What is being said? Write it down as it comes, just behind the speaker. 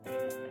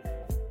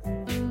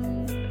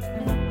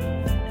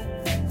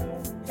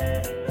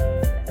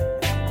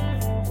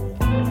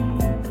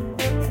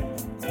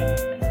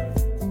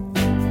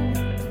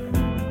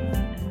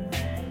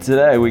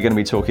Today we're going to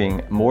be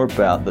talking more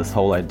about this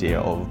whole idea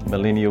of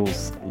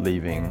millennials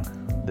leaving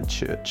the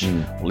church,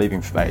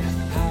 leaving faith.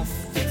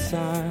 Half the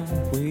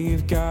time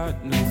we've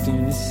got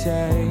nothing to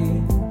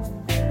say,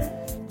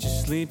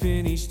 just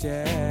sleeping each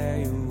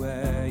day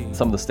away.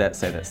 Some of the stats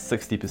say that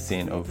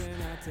 60% of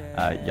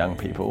young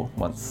people,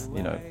 once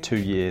 2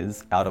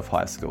 years out of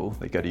high school,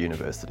 they go to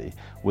university.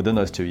 Within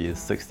those 2 years,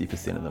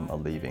 60% of them are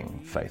leaving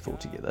faith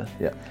altogether.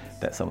 Yeah.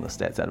 That's some of the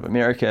stats out of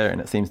America,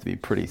 and it seems to be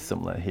pretty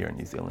similar here in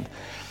New Zealand.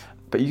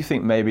 But you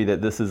think maybe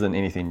that this isn't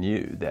anything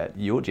new, that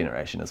your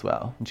generation as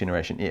well,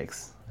 Generation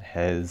X,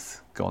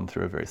 has gone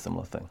through a very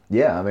similar thing.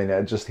 Yeah, I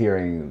mean, just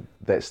hearing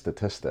that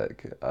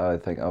statistic, I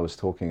think I was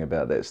talking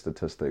about that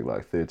statistic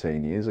like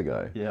 13 years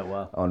ago. Yeah,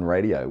 wow. On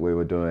radio. We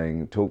were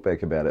doing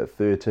talkback about it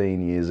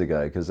 13 years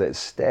ago, because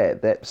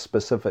that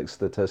specific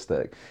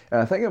statistic,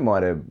 and I think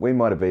we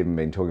might have even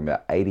been talking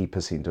about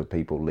 80% of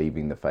people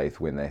leaving the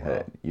faith when they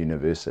hit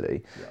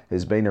university,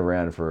 has been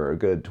around for a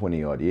good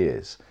 20 odd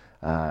years.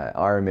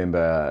 I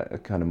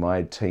remember kind of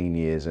my teen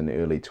years and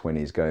early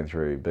 20s going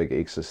through big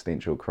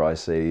existential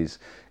crises,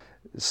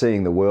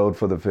 seeing the world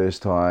for the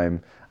first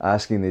time,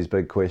 asking these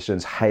big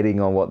questions, hating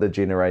on what the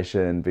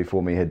generation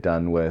before me had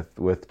done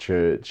with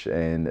church,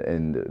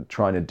 and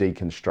trying to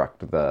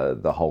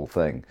deconstruct the whole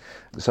thing.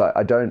 So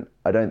I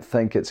don't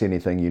think it's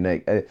anything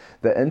unique.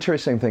 The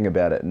interesting thing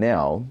about it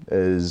now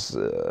is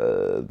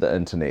the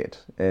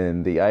internet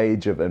and the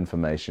age of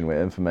information,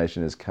 where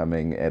information is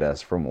coming at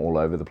us from all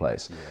over the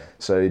place. Yeah.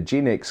 So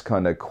Gen X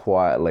kind of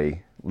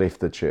quietly left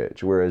the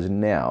church, whereas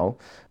now,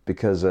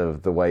 because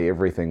of the way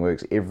everything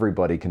works,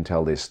 everybody can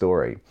tell their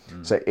story.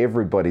 So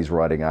everybody's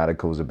writing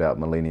articles about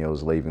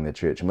millennials leaving the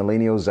church.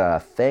 Millennials are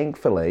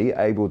thankfully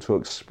able to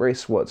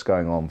express what's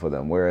going on for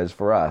them, whereas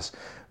for us,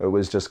 it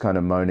was just kind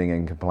of moaning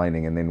and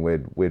complaining, and then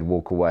we'd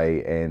walk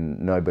away and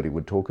nobody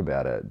would talk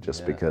about it,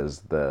 just because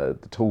the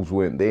tools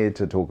weren't there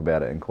to talk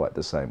about it in quite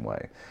the same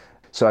way.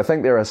 So I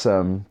think there are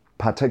some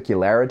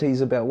particularities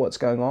about what's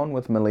going on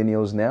with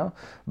millennials now,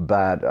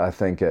 but I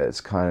think it's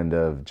kind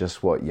of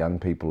just what young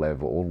people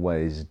have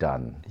always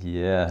done.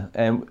 Yeah,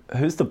 and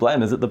who's to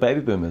blame? Is it the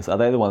baby boomers? Are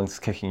they the ones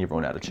kicking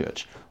everyone out of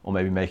church? Or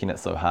maybe making it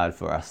so hard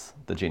for us,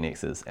 the Gen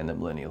Xers and the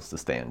millennials, to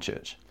stay in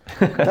church?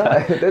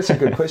 No, that's a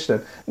good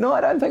question. No,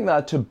 I don't think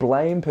they're to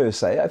blame per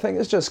se. I think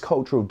it's just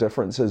cultural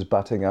differences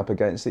butting up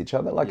against each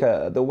other. Like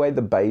the way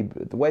the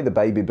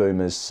baby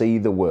boomers see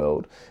the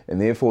world,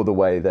 and therefore the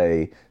way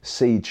they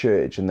see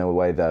church and the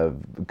way they've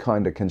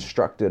kind of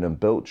constructed and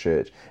built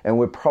church. And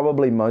we're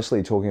probably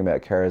mostly talking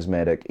about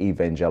charismatic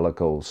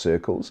evangelical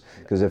circles,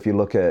 because if you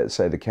look at,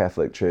 say, the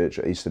Catholic Church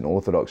or Eastern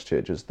Orthodox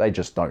churches, they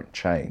just don't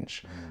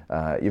change.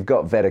 You've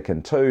got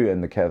Vatican II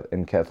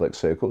in Catholic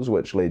circles,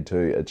 which lead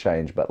to a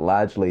change, but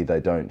largely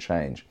they don't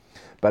change.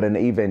 But in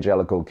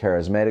evangelical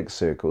charismatic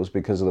circles,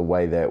 because of the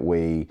way that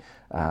we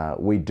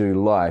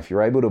do life,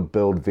 you're able to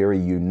build very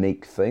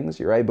unique things.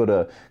 You're able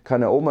to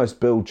kind of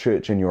almost build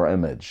church in your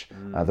image,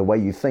 the way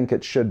you think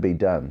it should be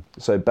done.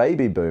 So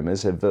baby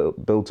boomers have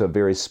built a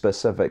very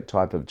specific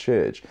type of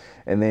church.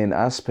 And then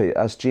us Gen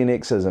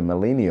Xers and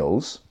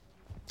millennials,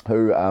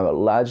 who are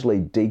largely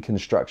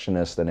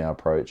deconstructionist in our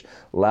approach,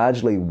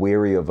 largely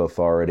wary of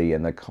authority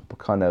and the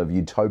kind of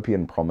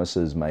utopian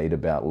promises made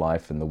about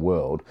life in the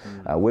world.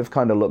 We've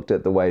kind of looked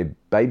at the way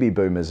baby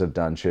boomers have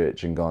done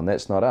church and gone,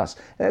 that's not us.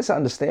 And that's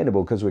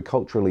understandable, because we're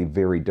culturally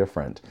very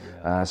different.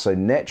 So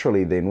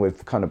naturally then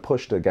we've kind of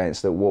pushed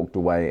against it, walked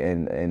away,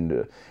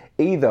 and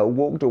either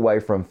walked away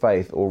from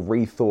faith or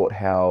rethought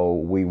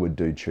how we would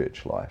do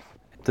church life.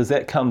 Does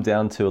that come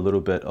down to a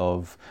little bit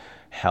of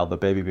how the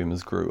baby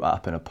boomers grew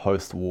up in a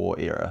post-war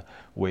era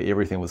where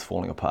everything was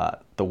falling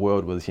apart? The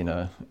world was,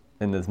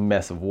 in this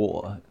massive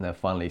war, and they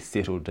finally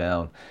settled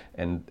down,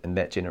 and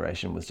that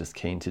generation was just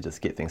keen to just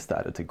get things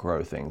started, to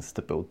grow things,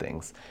 to build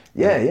things.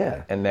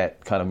 And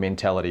that kind of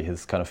mentality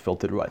has kind of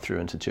filtered right through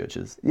into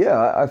churches.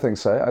 Yeah, I think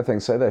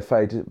so.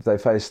 They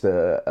faced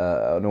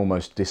an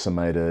almost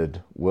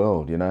decimated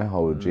world,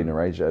 whole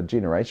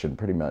generation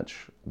pretty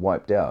much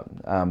wiped out.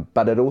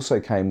 But it also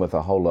came with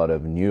a whole lot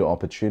of new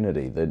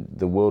opportunity.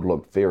 The world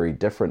looked very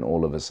different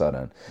all of a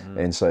sudden.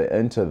 And so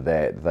into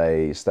that,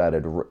 they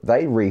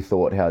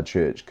rethought how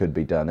church could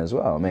be done as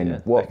well. I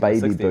mean, what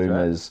baby 60s,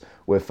 boomers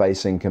were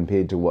facing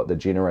compared to what the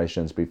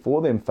generations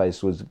before them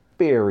faced was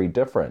very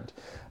different.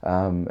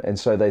 And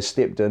so they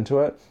stepped into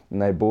it,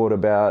 and they brought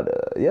about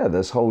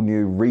this whole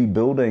new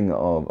rebuilding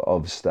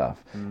of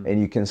stuff. And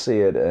you can see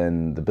it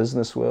in the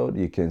business world,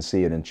 you can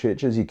see it in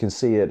churches, you can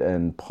see it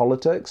in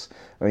politics.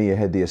 I mean, you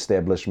had the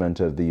establishment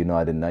of the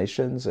United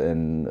Nations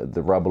and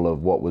the rubble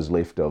of what was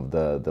left of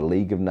the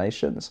League of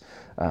Nations.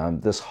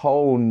 This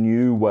whole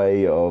new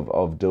way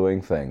of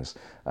doing things.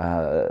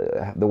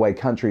 The way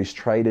countries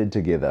traded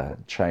together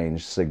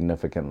changed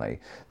significantly.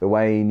 The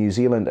way New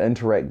Zealand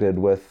interacted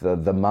with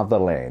the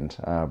motherland,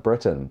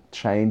 Britain,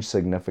 changed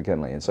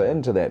significantly. And so So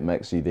into that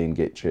mix, you then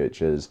get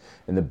churches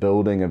and the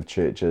building of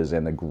churches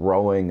and the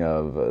growing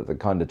of the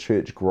kind of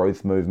church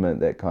growth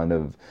movement that kind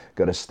of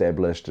got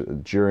established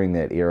during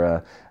that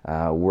era,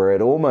 where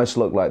it almost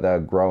looked like they were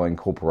growing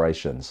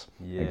corporations,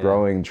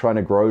 trying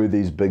to grow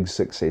these big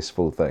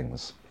successful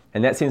things.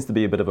 And that seems to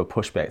be a bit of a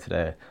pushback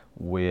today,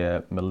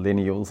 where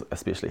millennials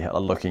especially are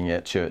looking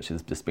at church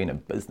as just being a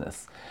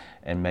business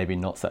and maybe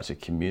not such a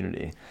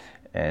community.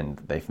 And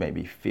they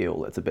maybe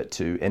feel it's a bit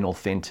too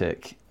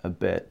inauthentic, a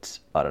bit,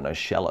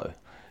 shallow.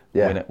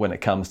 Yeah. When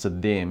it comes to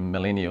them,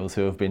 millennials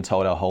who have been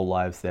told our whole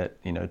lives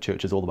that,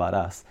 church is all about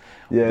us.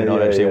 They're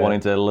not actually wanting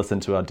to listen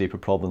to our deeper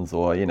problems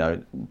or,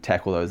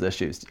 tackle those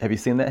issues. Have you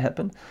seen that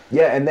happen?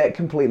 Yeah, and that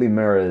completely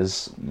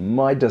mirrors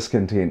my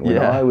discontent when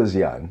I was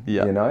young.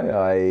 Yeah.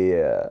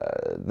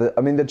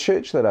 The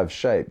church that I've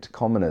shaped,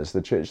 Commoners,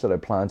 the church that I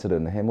planted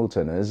in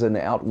Hamilton, is an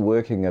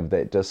outworking of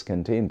that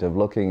discontent, of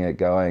looking at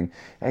going,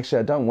 actually,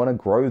 I don't want to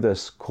grow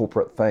this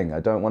corporate thing. I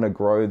don't want to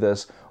grow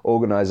this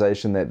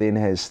organization that then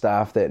has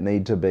staff that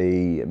need to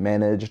be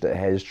managed. It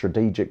has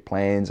strategic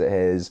plans. It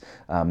has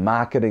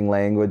marketing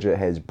language. It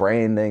has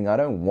branding. I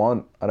don't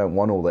want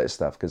all that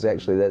stuff, because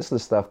actually that's the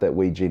stuff that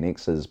we Gen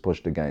Xers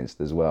pushed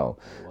against as well.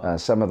 Wow.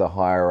 Some of the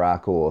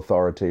hierarchical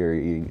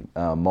authoritarian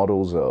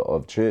models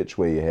of church,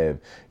 where you have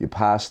your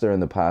pastor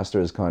and the pastor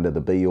is kind of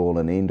the be all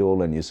and end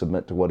all, and you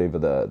submit to whatever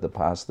the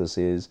pastor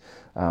says.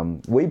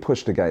 We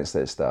pushed against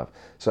that stuff.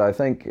 So I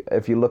think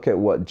if you look at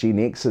what Gen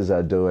Xers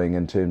are doing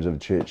in terms of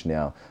church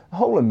now, the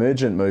whole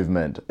emergent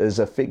movement is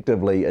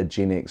effectively a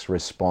Gen X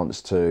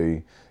response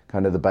to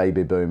kind of the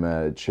baby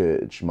boomer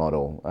church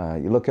model.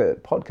 You look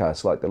at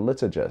podcasts like The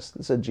Liturgist,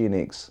 it's a Gen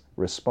X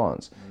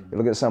response. You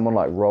look at someone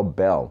like Rob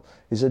Bell,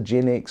 he's a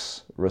Gen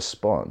X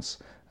response.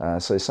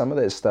 So some of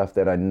that stuff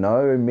that I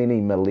know many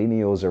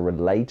millennials are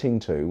relating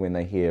to when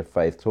they hear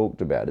faith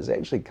talked about is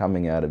actually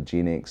coming out of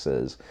Gen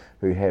Xers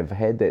who have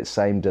had that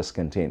same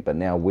discontent, but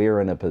now we're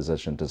in a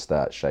position to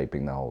start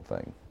shaping the whole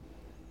thing.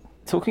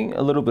 Talking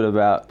a little bit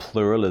about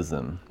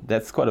pluralism,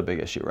 that's quite a big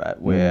issue, right?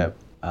 Where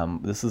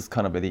this is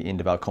kind of at the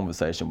end of our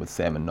conversation with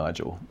Sam and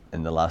Nigel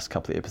in the last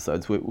couple of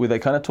episodes, where they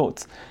kind of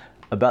talked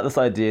about this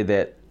idea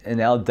that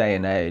in our day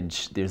and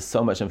age, there's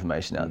so much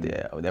information out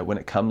there that when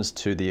it comes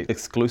to the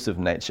exclusive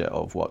nature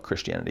of what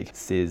Christianity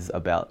says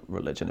about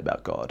religion,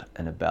 about God,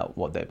 and about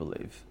what they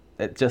believe,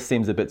 it just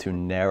seems a bit too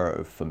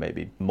narrow for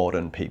maybe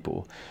modern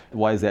people.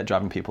 Why is that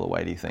driving people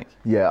away, do you think?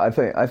 Yeah, I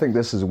think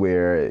this is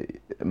where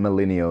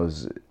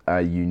millennials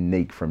are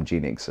unique from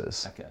Gen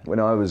Xers. Okay. When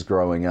I was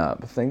growing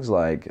up, things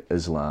like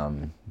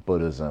Islam,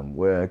 Buddhism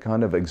were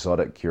kind of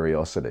exotic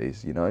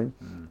curiosities,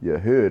 You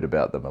heard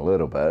about them a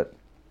little bit,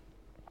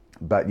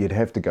 but you'd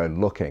have to go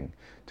looking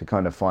to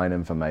kind of find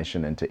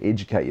information and to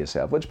educate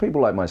yourself, which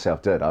people like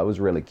myself did. I was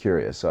really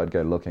curious, so I'd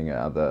go looking at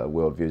other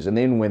worldviews. And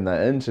then when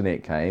the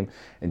internet came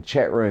and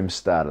chat rooms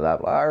started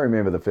up, I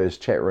remember the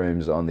first chat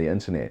rooms on the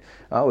internet.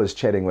 I was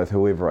chatting with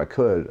whoever I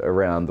could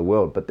around the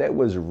world, but that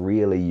was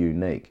really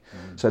unique.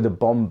 So the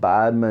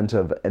bombardment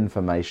of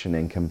information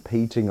and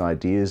competing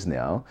ideas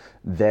now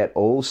that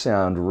all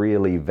sound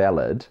really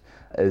valid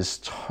is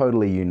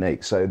totally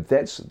unique. So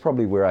that's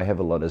probably where I have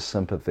a lot of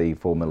sympathy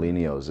for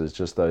millennials, is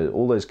just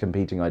all those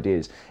competing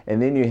ideas.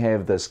 And then you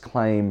have this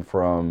claim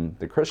from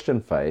the Christian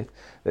faith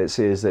that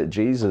says that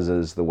Jesus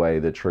is the way,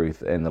 the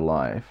truth, and the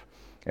life.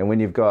 And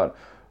when you've got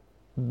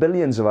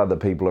billions of other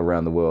people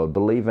around the world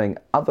believing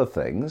other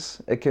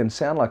things, it can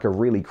sound like a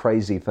really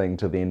crazy thing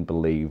to then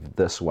believe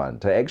this one.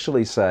 To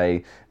actually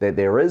say that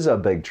there is a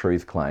big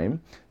truth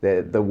claim,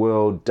 that the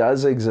world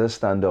does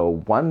exist under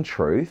one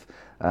truth,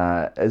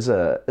 is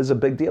a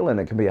big deal, and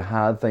it can be a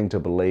hard thing to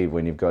believe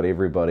when you've got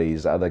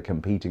everybody's other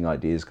competing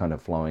ideas kind of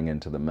flowing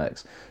into the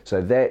mix.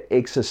 So that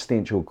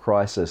existential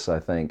crisis, I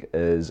think,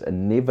 is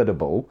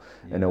inevitable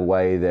in a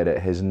way that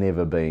it has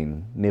never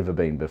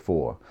been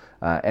before.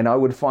 And I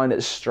would find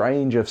it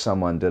strange if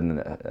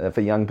if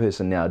a young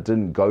person now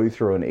didn't go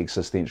through an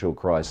existential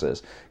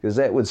crisis, because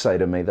that would say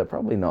to me they're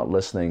probably not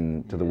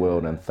listening to the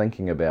world and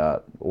thinking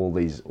about all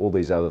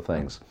these other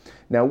things.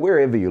 Now,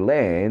 wherever you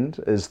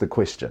land is the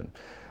question.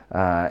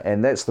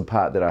 And that's the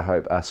part that I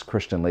hope us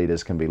Christian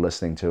leaders can be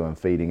listening to and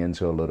feeding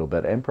into a little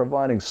bit, and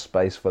providing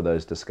space for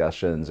those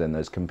discussions and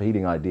those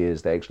competing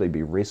ideas to actually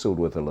be wrestled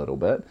with a little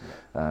bit.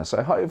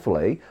 So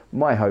hopefully,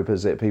 my hope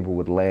is that people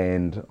would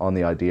land on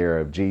the idea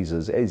of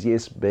Jesus as,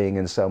 yes, being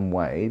in some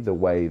way,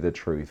 the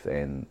truth,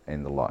 and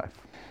the life.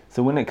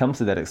 So when it comes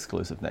to that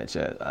exclusive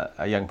nature,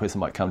 a young person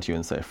might come to you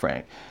and say,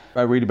 Frank,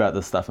 I read about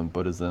this stuff in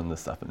Buddhism,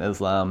 this stuff in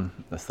Islam,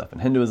 this stuff in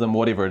Hinduism,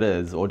 whatever it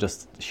is, or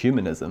just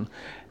humanism.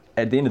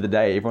 At the end of the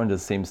day, everyone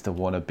just seems to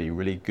want to be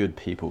really good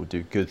people,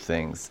 do good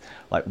things.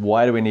 Like,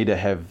 why do we need to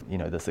have,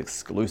 this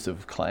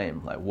exclusive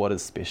claim? Like, what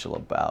is special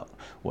about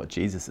what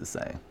Jesus is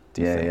saying?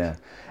 Do you think? Yeah.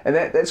 And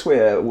that's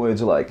where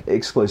words like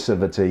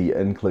exclusivity,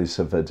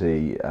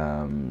 inclusivity,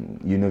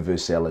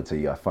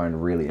 universality, I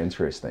find really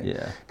interesting.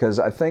 Yeah. Because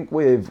I think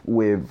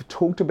we've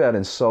talked about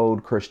and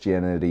sold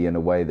Christianity in a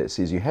way that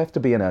says you have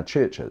to be in our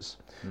churches.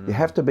 You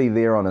have to be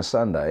there on a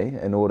Sunday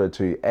in order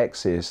to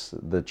access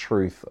the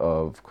truth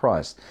of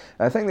Christ.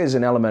 And I think there's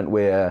an element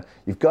where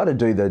you've got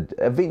to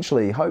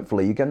eventually,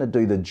 hopefully, you're going to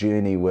do the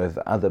journey with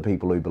other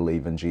people who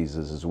believe in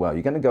Jesus as well.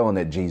 You're going to go on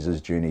that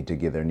Jesus journey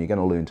together, and you're going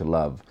to learn to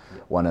love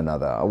one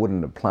another. I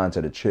wouldn't have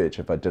planted a church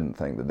if I didn't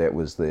think that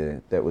was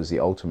the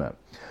ultimate.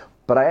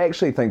 But I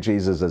actually think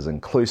Jesus is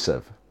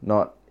inclusive,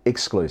 not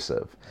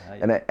exclusive.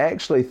 And I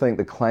actually think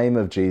the claim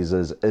of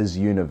Jesus is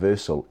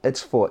universal.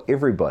 It's for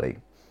everybody.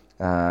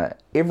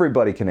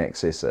 Everybody can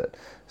access it.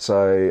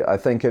 So I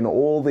think in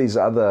all these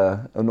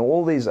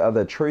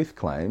other truth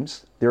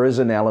claims, there is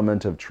an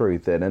element of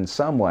truth that in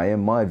some way,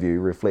 in my view,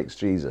 reflects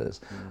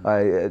Jesus.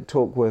 I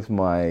talk with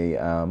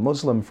my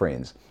Muslim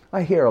friends.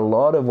 I hear a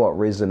lot of what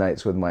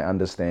resonates with my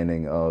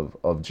understanding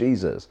of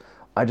Jesus.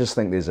 I just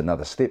think there's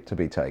another step to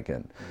be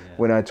taken. Yeah.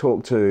 When I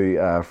talk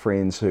to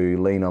friends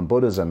who lean on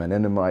Buddhism, and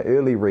in my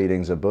early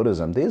readings of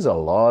Buddhism, there's a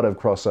lot of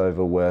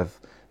crossover with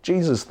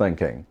Jesus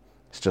thinking.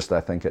 It's just I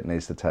think it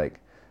needs to take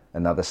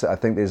another step. I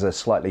think there's a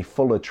slightly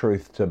fuller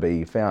truth to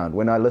be found.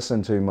 When I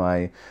listen to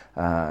my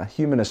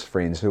humanist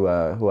friends who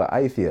are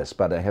atheists,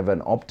 but have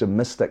an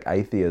optimistic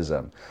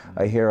atheism,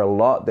 I hear a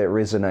lot that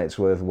resonates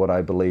with what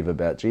I believe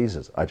about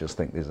Jesus. I just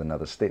think there's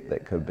another step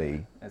that could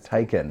be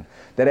taken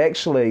that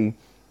actually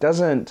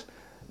doesn't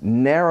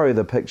narrow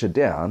the picture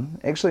down,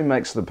 actually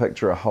makes the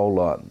picture a whole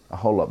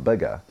lot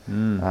bigger.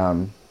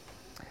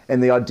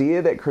 And the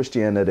idea that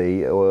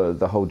Christianity or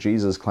the whole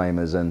Jesus claim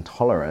is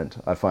intolerant,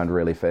 I find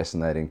really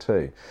fascinating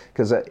too.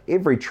 Because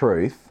every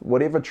truth,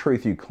 whatever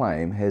truth you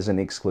claim, has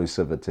an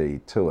exclusivity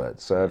to it.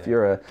 So if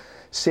you're a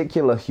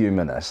secular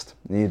humanist,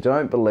 and you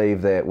don't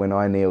believe that when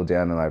I kneel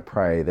down and I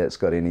pray, that's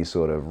got any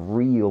sort of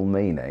real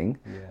meaning,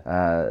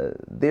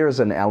 there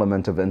is an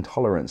element of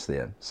intolerance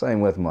there.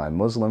 Same with my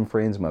Muslim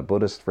friends, my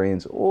Buddhist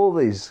friends, all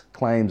these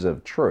claims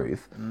of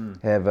truth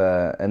have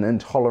an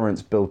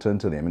intolerance built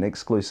into them, an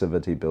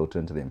exclusivity built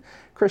into them.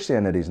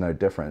 Christianity is no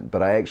different,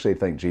 but I actually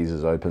think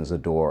Jesus opens the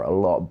door a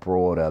lot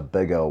broader,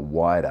 bigger,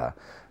 wider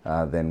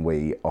than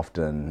we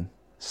often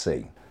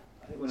see.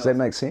 Does that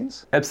make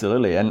sense?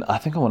 Absolutely, and I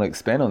think I want to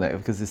expand on that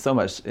because there's so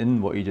much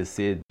in what you just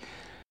said.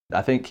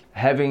 I think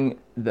having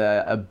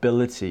the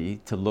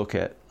ability to look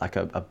at like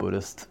a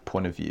Buddhist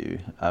point of view,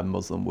 a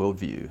Muslim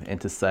worldview, and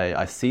to say,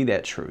 I see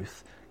that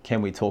truth,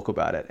 can we talk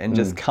about it? And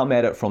just come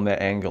at it from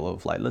that angle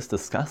of like, let's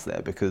discuss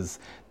that because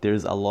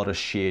there's a lot of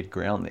shared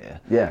ground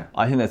there. Yeah.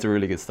 I think that's a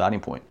really good starting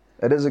point.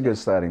 It is a good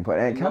starting point.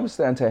 And it comes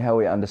down to how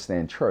we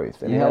understand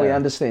truth and how we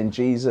understand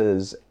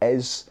Jesus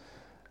as,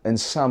 in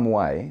some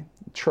way,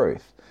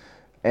 truth.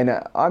 And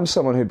I'm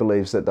someone who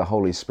believes that the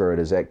Holy Spirit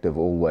is active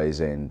always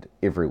and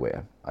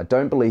everywhere. I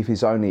don't believe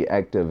he's only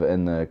active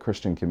in the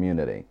Christian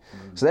community.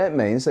 So that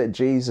means that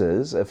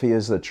Jesus, if he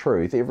is the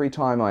truth, every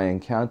time I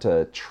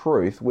encounter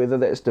truth, whether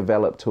that's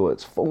developed to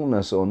its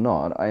fullness or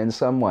not, I in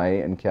some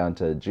way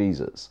encounter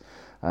Jesus.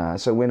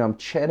 So when I'm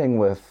chatting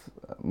with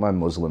my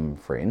Muslim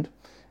friend,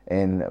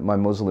 and my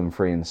Muslim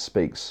friend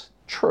speaks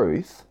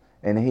truth,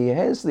 and he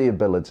has the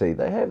ability,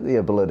 they have the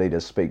ability to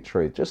speak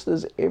truth, just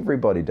as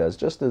everybody does,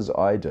 just as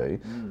I do.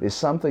 There's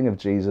something of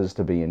Jesus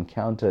to be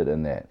encountered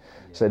in that.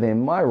 So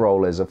then my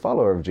role as a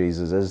follower of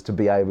Jesus is to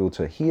be able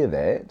to hear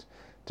that,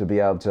 to be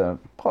able to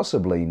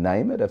possibly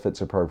name it if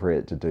it's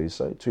appropriate to do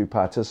so, to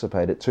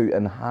participate it, to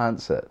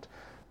enhance it.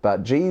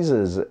 But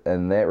Jesus,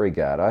 in that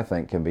regard, I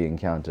think can be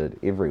encountered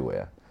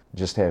everywhere.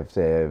 Just have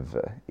to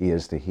have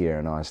ears to hear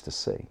and eyes to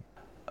see.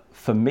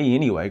 For me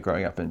anyway,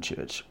 growing up in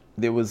church,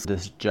 there was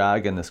this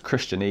jargon, this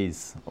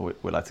Christianese,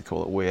 we like to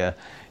call it, where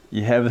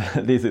you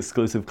have these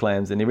exclusive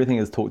claims and everything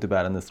is talked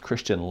about in this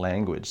Christian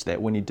language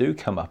that when you do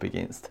come up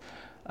against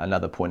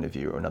another point of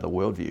view or another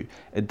worldview,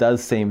 it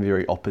does seem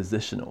very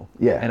oppositional.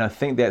 Yeah. And I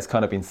think that's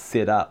kind of been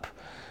set up,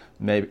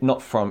 maybe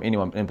not from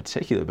anyone in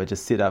particular, but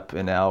just set up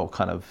in our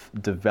kind of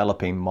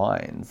developing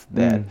minds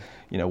that,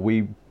 you know,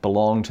 we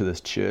belong to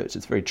this church,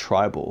 it's very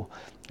tribal,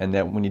 and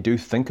that when you do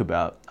think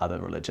about other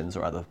religions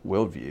or other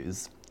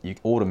worldviews, you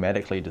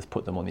automatically just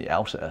put them on the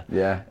outer.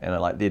 Yeah. And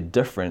like they're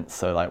different,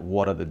 so like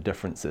what are the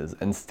differences?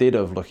 Instead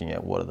of looking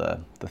at what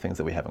are the things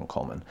that we have in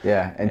common.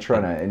 Yeah, and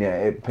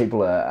people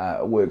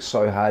work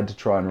so hard to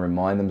try and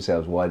remind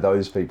themselves why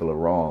those people are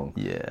wrong.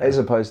 Yeah. As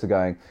opposed to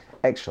going,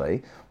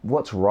 actually,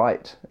 what's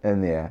right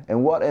in there?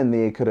 And what in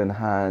there could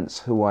enhance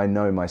who I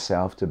know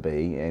myself to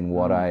be and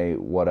what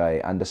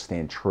I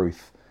understand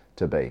truth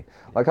to be.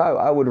 Like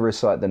I would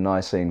recite the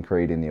Nicene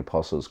Creed and the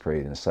Apostles'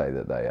 Creed and say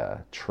that they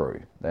are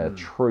true. They are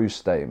true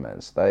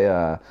statements. They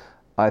are,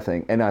 I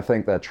think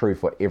they're true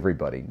for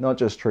everybody, not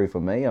just true for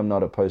me. I'm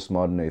not a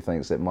postmodern who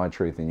thinks that my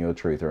truth and your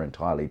truth are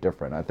entirely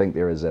different. I think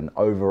there is an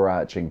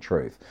overarching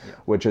truth,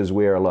 which is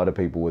where a lot of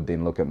people would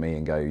then look at me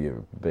and go,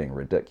 you're being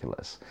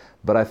ridiculous.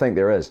 But I think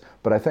there is.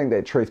 But I think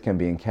that truth can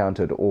be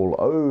encountered all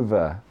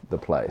over the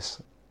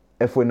place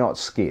if we're not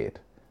scared.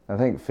 I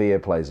think fear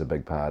plays a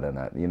big part in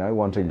it, you know,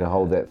 wanting to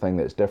hold that thing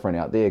that's different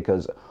out there,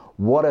 because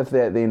What if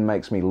that then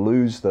makes me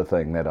lose the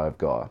thing that I've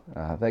got?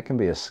 That can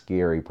be a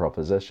scary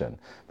proposition.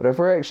 But if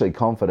we're actually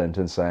confident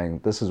in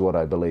saying, this is what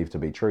I believe to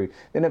be true,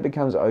 then it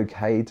becomes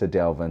okay to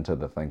delve into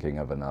the thinking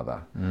of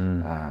another.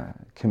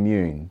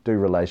 Commune, do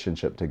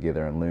relationship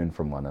together and learn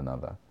from one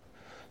another.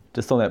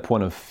 Just on that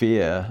point of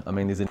fear, I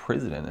mean, there's a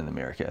president in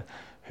America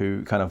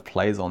who kind of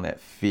plays on that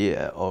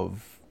fear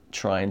of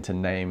trying to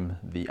name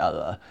the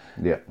other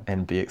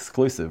and be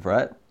exclusive,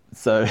 right?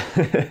 So,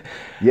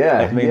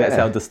 that's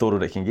how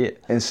distorted it can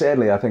get. And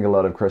sadly, I think a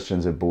lot of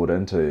Christians have bought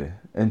into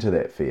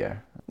that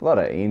fear. A lot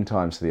of end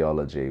times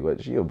theology,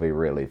 which you'll be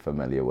really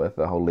familiar with,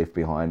 the whole Left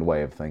Behind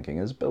way of thinking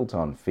is built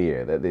on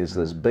fear, that there's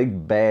this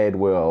big bad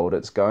world,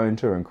 it's going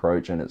to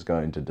encroach and it's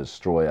going to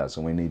destroy us,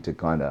 and we need to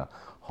kind of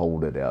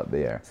hold it out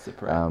there.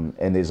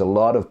 And there's a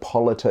lot of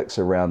politics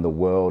around the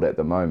world at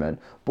the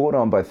moment, brought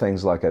on by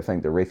things like, I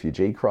think, the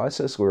refugee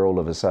crisis, where all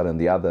of a sudden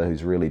the other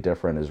who's really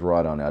different is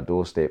right on our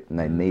doorstep and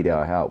they need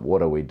our help. What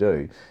do we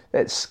do?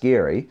 That's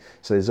scary.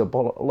 So there's a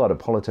lot of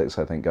politics,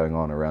 I think, going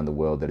on around the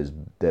world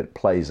that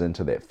plays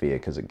into that fear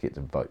because it gets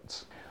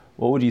votes.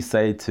 What would you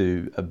say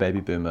to a baby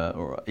boomer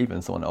or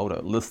even someone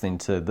older listening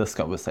to this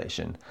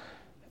conversation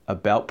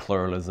about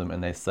pluralism,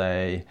 and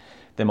they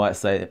might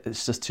say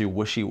it's just too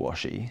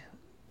wishy-washy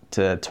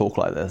to talk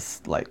like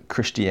this, like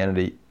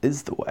Christianity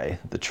is the way,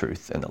 the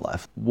truth, and the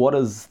life? What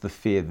is the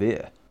fear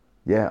there?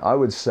 Yeah, I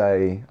would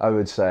say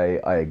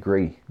I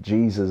agree.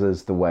 Jesus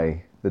is the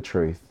way, the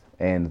truth,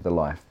 and the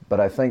life. But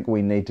I think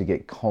we need to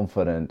get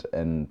confident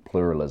in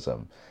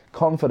pluralism,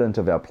 confident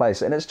of our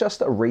place. And it's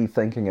just a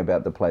rethinking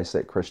about the place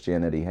that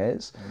Christianity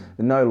has.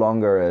 No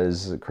longer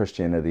is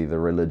Christianity the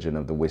religion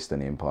of the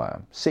Western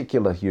Empire.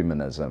 Secular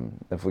humanism,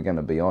 if we're going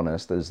to be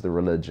honest, is the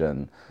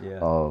religion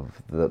of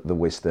the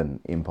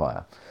Western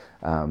Empire.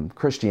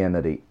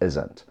 Christianity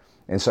isn't.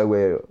 And so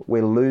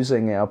we're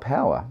losing our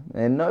power.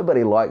 And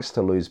nobody likes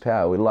to lose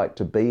power. We like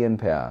to be in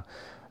power.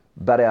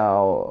 But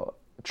our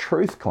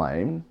truth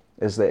claim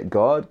is that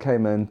God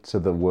came into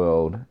the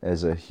world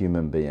as a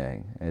human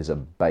being, as a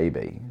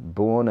baby,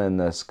 born in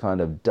this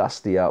kind of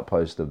dusty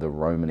outpost of the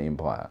Roman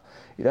Empire.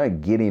 You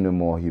don't get any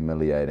more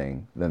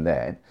humiliating than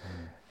that.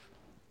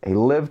 He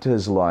lived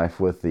his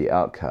life with the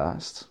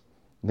outcasts,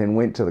 then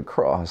went to the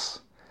cross.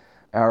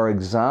 Our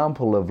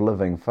example of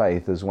living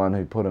faith is one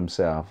who put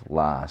himself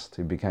last,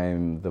 who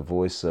became the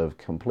voice of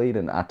complete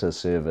and utter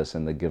service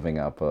and the giving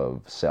up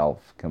of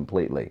self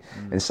completely.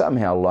 And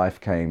somehow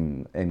life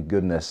came, and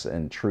goodness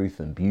and truth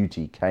and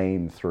beauty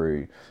came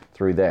through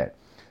that.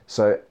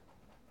 So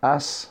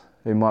us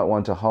who might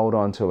want to hold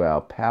on to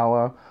our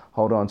power,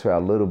 hold on to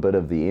our little bit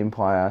of the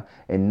empire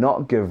and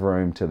not give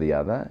room to the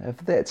other, if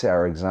that's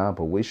our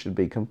example, we should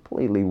be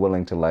completely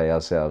willing to lay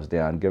ourselves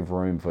down, give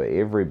room for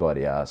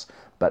everybody else,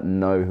 but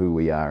know who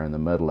we are in the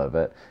middle of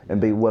it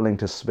and be willing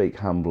to speak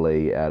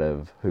humbly out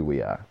of who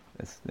we are.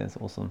 That's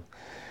awesome.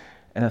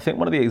 And I think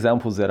one of the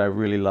examples that I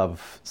really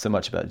love so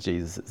much about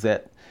Jesus is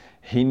that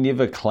he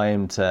never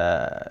claimed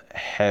to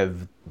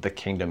have the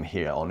kingdom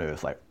here on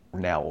earth like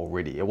now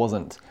already. It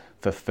wasn't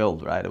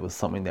fulfilled, right? It was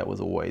something that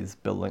was always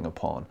building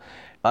upon.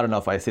 I don't know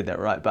if I said that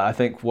right, but I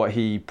think what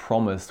he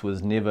promised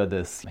was never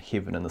this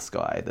heaven in the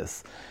sky,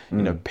 this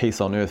peace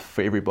on earth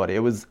for everybody. It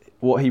was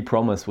what he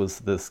promised was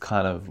this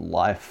kind of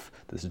life,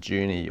 this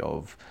journey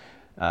of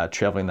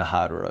traveling the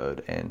hard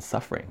road and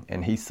suffering.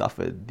 And he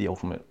suffered the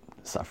ultimate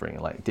suffering,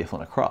 like death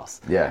on a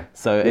cross. Yeah.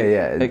 So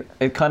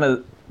it kind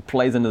of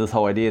plays into this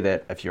whole idea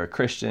that if you're a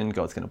Christian,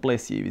 God's going to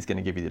bless you. He's going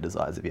to give you the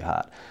desires of your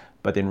heart.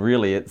 But then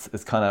really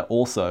it's kind of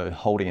also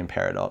holding in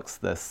paradox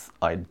this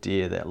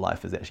idea that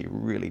life is actually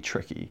really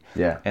tricky.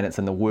 Yeah. And it's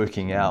in the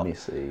working out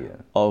messy,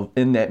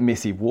 in that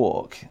messy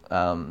walk.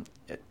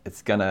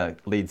 It's going to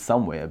lead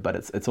somewhere, but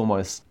it's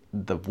almost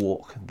the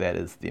walk that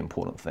is the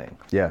important thing.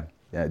 Yeah.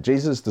 Yeah.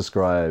 Jesus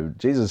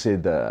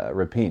said,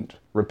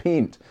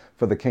 repent,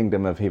 for the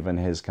kingdom of heaven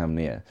has come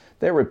near.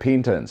 That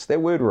repentance, that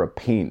word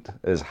repent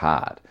is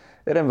hard.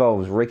 It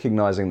involves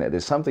recognizing that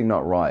there's something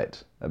not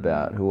right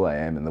about who I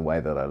am and the way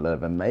that I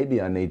live, and maybe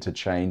I need to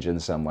change in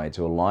some way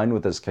to align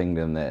with this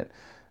kingdom that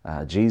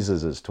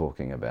Jesus is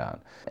talking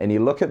about. And you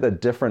look at the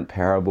different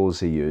parables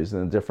he used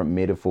and the different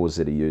metaphors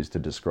that he used to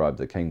describe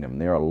the kingdom.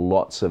 There are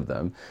lots of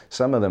them.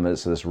 Some of them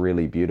it's this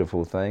really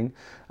beautiful thing.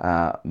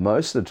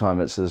 Most of the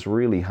time it's this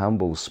really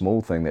humble,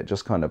 small thing that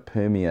just kind of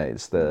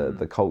permeates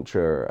the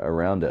culture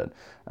around it.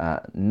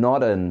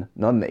 Not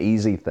an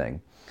easy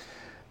thing.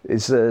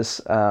 It's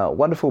this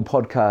wonderful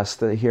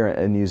podcast here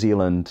in New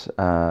Zealand,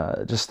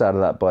 just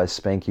started up by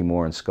Spanky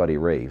Moore and Scotty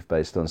Reeve,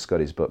 based on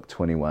Scotty's book,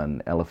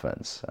 21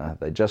 Elephants.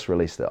 They just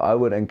released it. I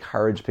would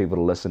encourage people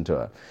to listen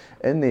to it.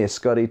 In there,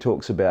 Scotty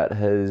talks about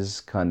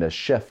his kind of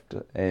shift,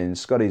 and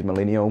Scotty's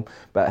millennial,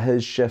 but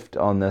his shift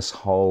on this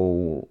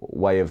whole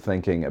way of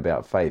thinking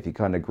about faith. He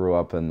kind of grew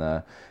up in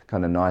the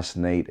kind of nice,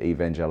 neat,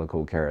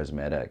 evangelical,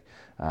 charismatic.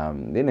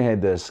 Then he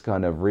had this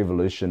kind of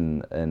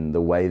revolution in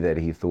the way that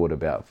he thought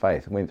about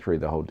faith. Went through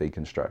the whole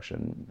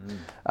deconstruction.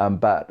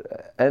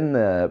 But in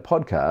the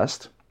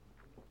podcast,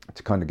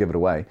 to kind of give it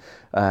away.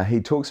 He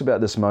talks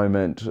about this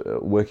moment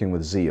working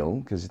with zeal,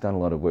 because he's done a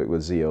lot of work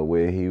with zeal,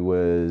 where he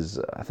was,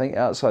 I think,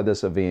 outside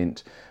this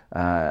event,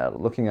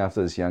 looking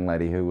after this young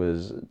lady who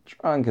was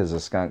drunk as a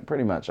skunk,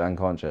 pretty much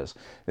unconscious.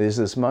 There's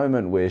this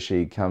moment where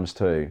she comes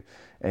to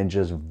and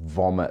just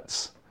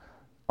vomits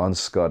on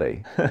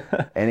Scotty.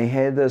 And he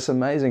had this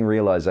amazing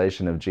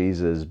realization of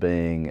Jesus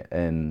being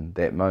in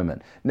that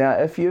moment. Now,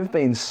 if you've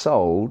been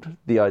sold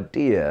the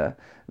idea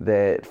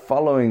that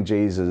following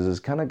Jesus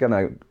is kind of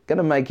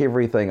gonna make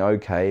everything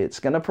okay, it's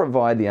gonna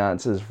provide the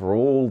answers for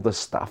all the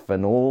stuff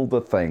and all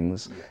the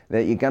things,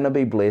 that you're gonna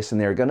be blessed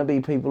and there are gonna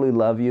be people who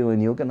love you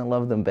and you're gonna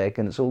love them back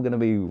and it's all gonna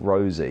be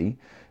rosy,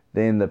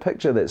 then the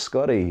picture that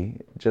Scotty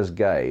just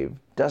gave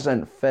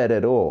doesn't fit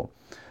at all.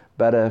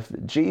 But if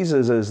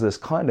Jesus is this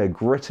kind of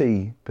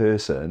gritty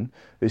person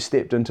who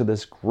stepped into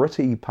this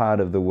gritty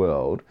part of the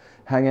world,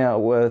 hung out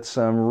with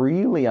some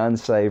really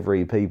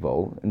unsavory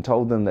people and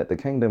told them that the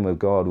kingdom of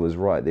God was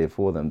right there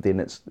for them,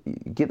 then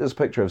you get this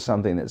picture of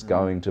something that's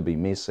going to be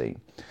messy.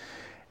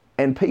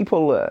 And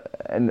people,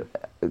 and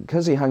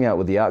because he hung out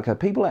with the outcast,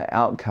 people are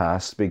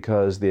outcasts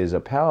because there's a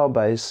power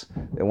base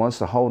that wants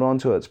to hold on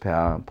to its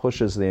power,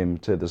 pushes them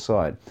to the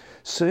side.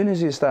 Soon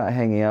as you start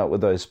hanging out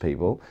with those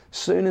people,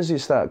 soon as you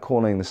start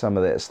calling some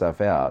of that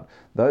stuff out,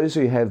 those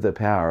who have the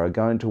power are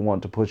going to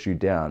want to push you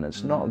down.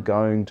 It's not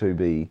going to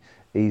be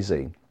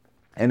easy.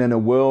 And in a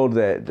world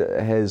that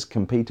has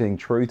competing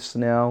truths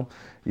now,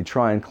 you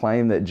try and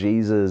claim that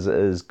Jesus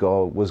is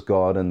God, was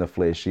God in the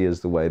flesh. He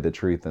is the way, the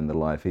truth, and the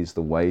life. He's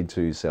the way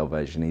to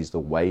salvation. He's the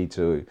way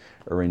to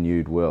a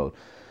renewed world.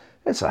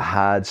 It's a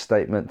hard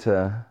statement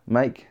to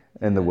make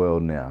in the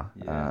world now.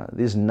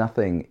 There's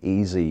nothing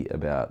easy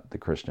about the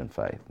Christian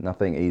faith.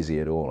 Nothing easy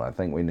at all. I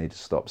think we need to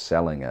stop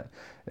selling it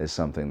as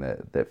something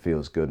that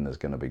feels good and is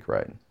going to be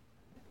great.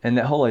 And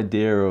that whole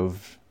idea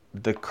of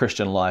the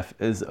Christian life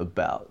is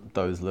about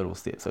those little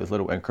steps, those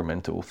little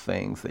incremental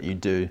things that you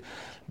do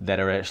that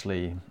are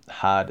actually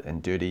hard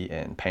and dirty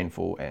and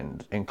painful,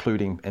 and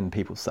including in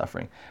people's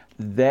suffering.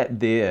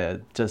 That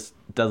there just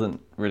doesn't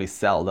really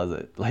sell, does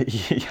it? Like,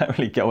 you can't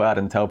really go out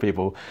and tell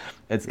people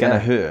it's going to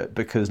hurt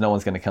because no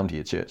one's going to come to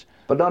your church.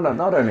 But not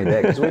only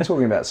that, because we're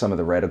talking about some of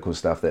the radical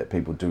stuff that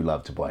people do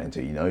love to buy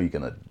into. You know, you're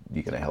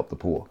gonna help the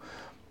poor.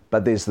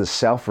 But there's the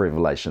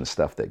self-revelation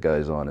stuff that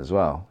goes on as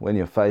well. When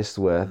you're faced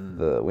with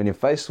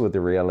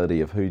the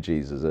reality of who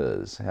Jesus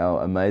is, how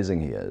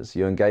amazing he is,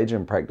 you engage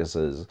in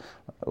practices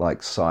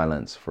like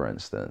silence, for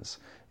instance.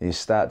 And you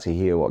start to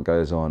hear what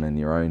goes on in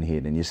your own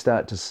head, and you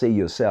start to see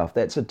yourself.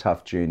 That's a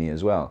tough journey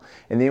as well.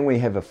 And then we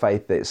have a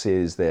faith that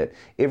says that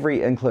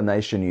every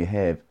inclination you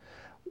have,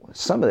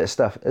 some of that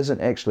stuff isn't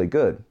actually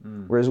good.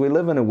 Whereas we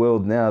live in a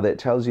world now that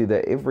tells you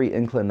that every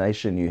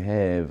inclination you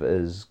have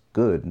is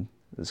good.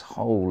 It's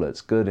whole, it's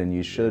good, and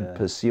you should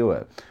pursue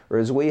it.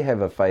 Whereas we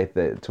have a faith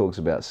that talks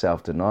about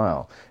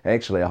self-denial.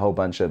 Actually, a whole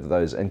bunch of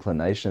those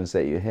inclinations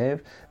that you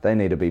have, they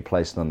need to be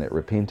placed on that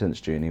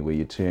repentance journey where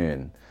you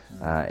turn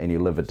and you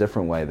live a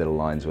different way that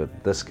aligns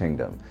with this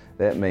kingdom.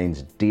 That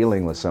means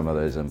dealing with some of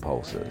those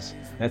impulses.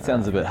 That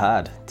sounds a bit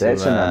hard.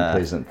 That's an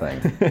unpleasant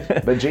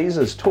thing. But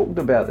Jesus talked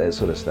about that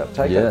sort of stuff.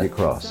 Take up your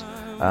cross.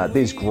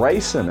 There's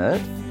grace in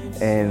it,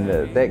 and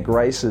that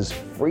grace is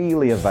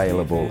freely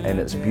available and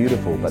it's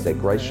beautiful, but that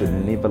grace should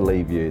never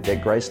leave you.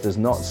 That grace does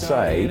not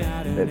say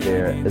that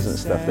there isn't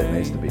stuff that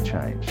needs to be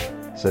changed.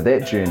 So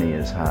that journey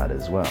is hard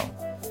as well.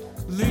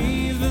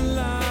 Leave the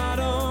light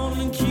on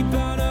and keep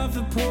out of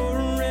the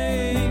pouring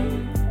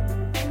rain,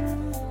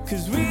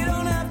 'cause we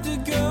don't have to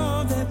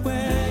go that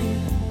way.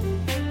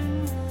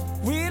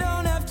 We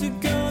don't have to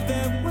go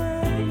that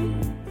way.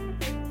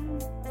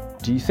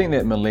 Do you think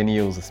that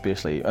millennials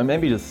especially, or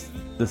maybe just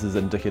this is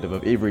indicative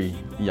of every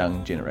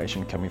young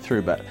generation coming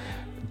through, but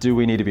do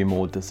we need to be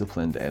more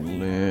disciplined and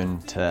learn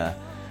to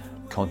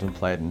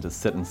contemplate and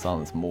just sit in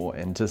silence more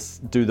and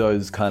just do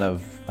those kind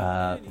of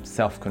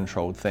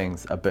self-controlled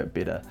things a bit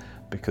better,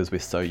 because we're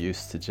so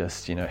used to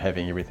just,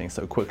 having everything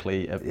so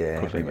quickly having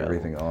available.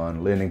 Everything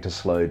on, learning to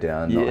slow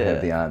down, not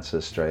have the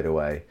answers straight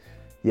away.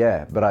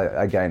 Yeah, but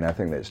I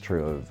think that's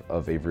true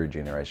of every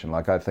generation.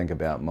 Like, I think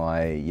about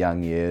my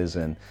young years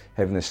and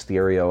having the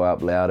stereo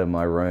up loud in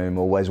my room,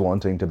 always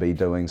wanting to be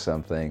doing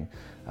something,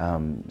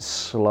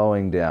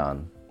 slowing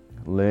down,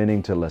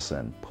 learning to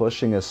listen,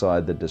 pushing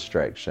aside the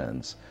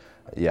distractions.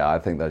 Yeah, I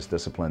think those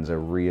disciplines are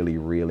really,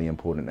 really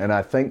important. And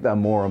I think they're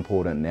more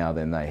important now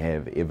than they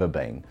have ever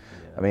been.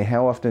 I mean,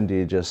 how often do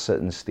you just sit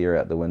and stare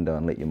out the window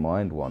and let your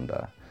mind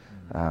wander?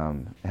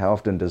 How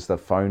often does the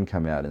phone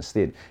come out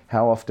instead?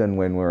 How often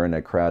when we're in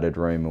a crowded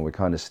room and we're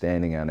kind of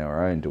standing on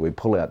our own, do we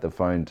pull out the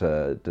phone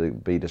to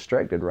be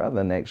distracted rather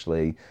than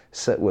actually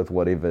sit with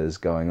whatever is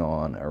going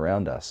on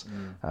around us?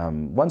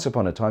 Once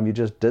upon a time, you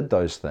just did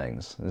those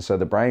things. And so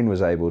the brain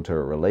was able to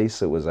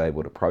release, it was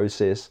able to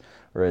process,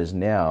 whereas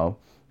now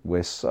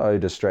we're so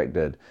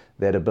distracted.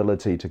 That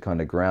ability to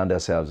kind of ground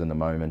ourselves in the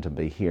moment and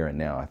be here and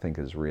now, I think,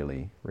 is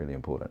really, really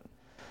important.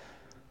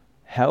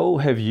 How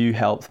have you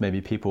helped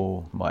maybe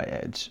people my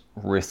age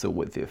wrestle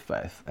with their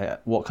faith?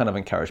 What kind of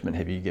encouragement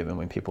have you given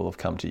when people have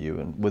come to you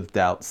and with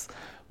doubts,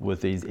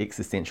 with these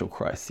existential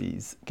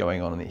crises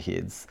going on in their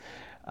heads?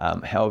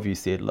 How have you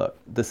said, look,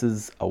 this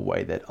is a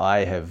way that I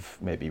have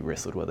maybe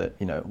wrestled with it?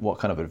 You know, what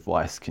kind of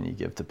advice can you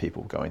give to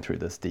people going through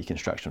this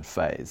deconstruction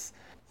phase?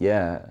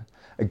 Yeah.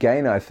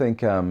 Again, I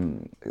think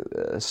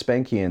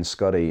Spanky and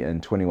Scotty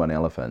in 21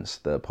 Elephants,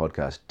 the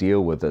podcast,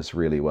 deal with this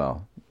really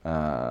well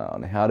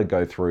on how to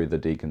go through the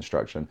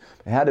deconstruction,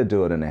 how to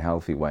do it in a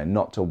healthy way,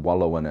 not to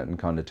wallow in it and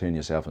kind of turn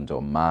yourself into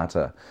a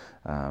martyr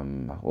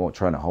or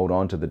trying to hold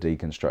on to the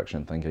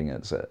deconstruction thinking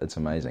it's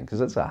amazing,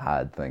 because it's a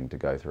hard thing to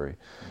go through.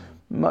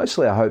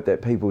 Mostly I hope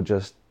that people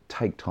just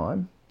take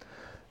time,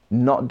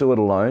 not do it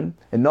alone,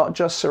 and not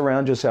just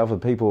surround yourself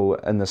with people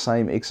in the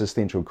same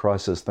existential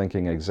crisis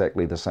thinking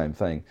exactly the same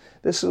thing.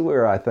 This is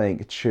where I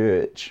think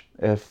church,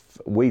 if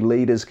we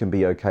leaders can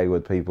be okay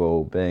with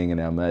people being in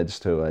our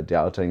midst who are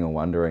doubting and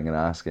wondering and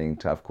asking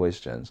tough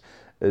questions,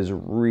 is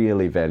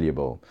really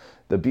valuable.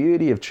 The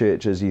beauty of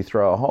church is you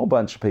throw a whole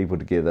bunch of people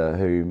together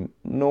who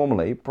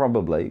normally,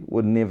 probably,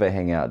 would never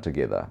hang out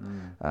together.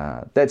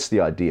 That's the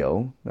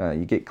ideal.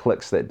 You get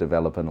cliques that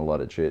develop in a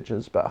lot of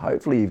churches, but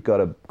hopefully you've got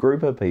a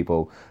group of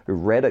people who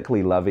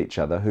radically love each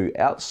other, who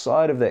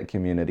outside of that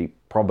community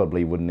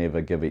probably would never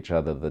give each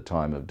other the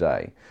time of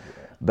day.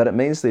 Yeah. But it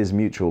means there's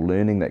mutual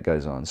learning that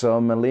goes on. So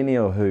a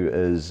millennial who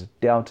is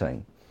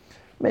doubting,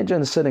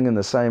 imagine sitting in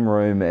the same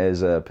room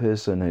as a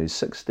person who's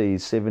 60,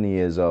 70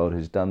 years old,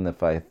 who's done the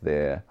faith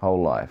their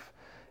whole life,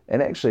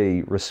 and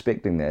actually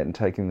respecting that and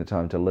taking the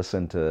time to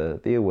listen to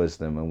their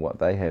wisdom and what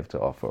they have to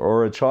offer.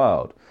 Or a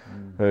child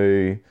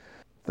who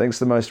thinks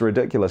the most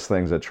ridiculous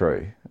things are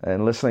true,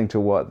 and listening to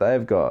what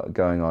they've got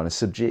going on and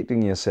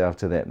subjecting yourself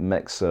to that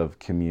mix of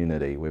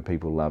community where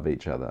people love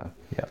each other.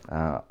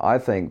 Yeah. I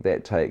think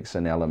that takes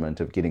an element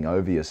of getting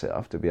over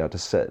yourself to be able to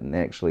sit and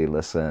actually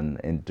listen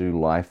and do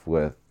life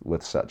with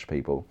such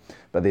people.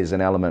 But there's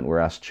an element where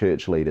us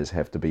church leaders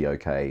have to be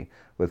okay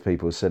with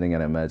people sitting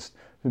in our midst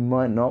who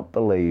might not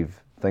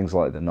believe things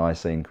like the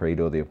Nicene Creed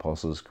or the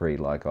Apostles' Creed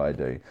like I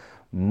do,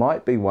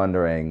 might be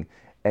wondering,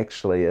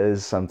 actually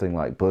is something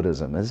like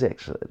Buddhism,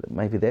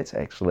 maybe that's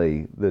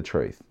actually the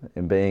truth,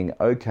 and being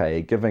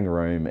okay, giving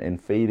room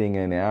and feeding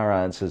in our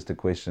answers to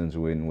questions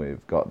when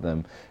we've got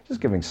them, just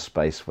giving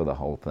space for the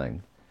whole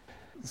thing.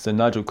 So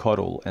Nigel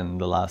Cottle in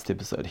the last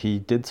episode, he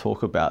did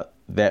talk about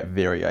that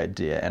very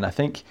idea, and I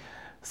think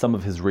some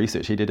of his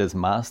research, he did his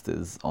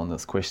master's on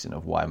this question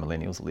of why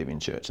millennials are leaving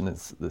church, and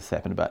this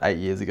happened about 8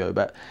 years ago,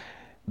 but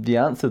the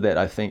answer that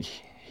I think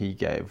he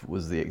gave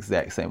was the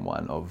exact same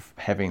one of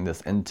having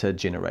this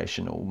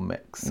intergenerational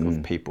mix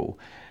of people.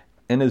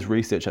 In his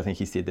research, I think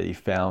he said that he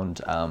found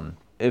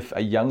if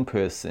a young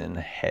person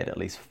had at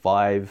least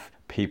 5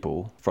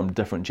 people from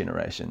different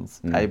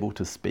generations able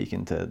to speak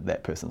into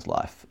that person's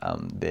life,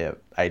 they're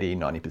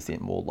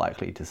 80-90% more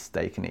likely to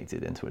stay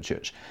connected into a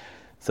church.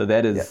 So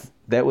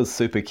that was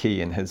super key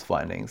in his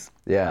findings.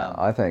 Yeah,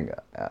 I think,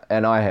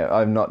 and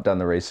I've not done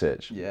the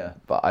research,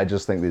 but I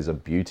just think there's a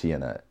beauty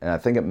in it, and I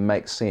think it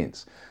makes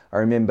sense. I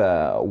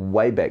remember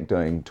way back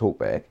doing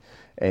Talkback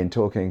and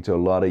talking to a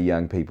lot of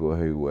young people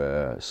who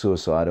were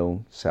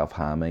suicidal,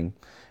 self-harming,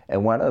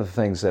 and one of the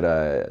things that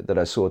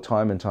I saw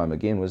time and time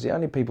again was the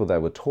only people they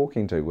were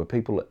talking to were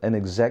people in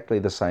exactly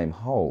the same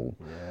hole.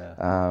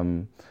 Yeah.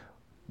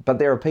 But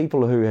there are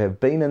people who have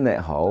been in that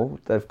hole,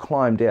 they've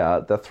climbed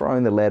out, they're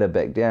throwing the ladder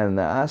back down, and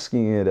they're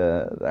asking you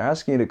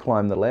to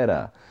climb the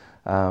ladder.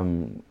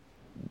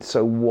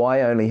 So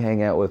why only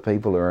hang out with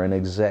people who are in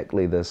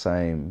exactly the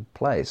same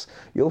place?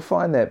 You'll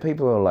find that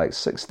people who are like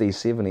 60,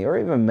 70, or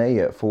even me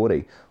at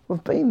 40,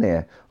 we've been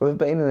there. We've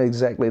been in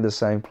exactly the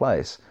same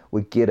place.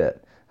 We get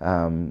it.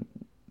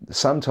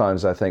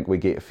 Sometimes I think we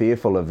get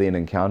fearful of then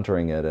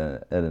encountering it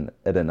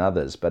in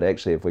others, but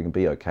actually if we can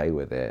be okay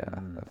with that,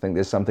 I think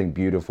there's something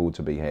beautiful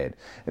to be had.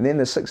 And then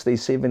the 60,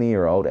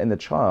 70-year-old and the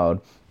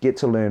child get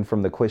to learn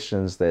from the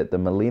questions that the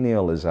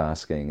millennial is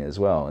asking as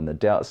well, and the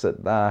doubts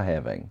that they're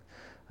having.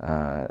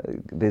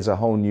 There's a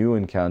whole new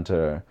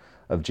encounter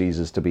of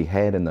Jesus to be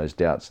had in those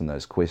doubts and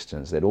those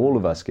questions that all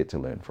of us get to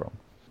learn from.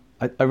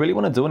 I really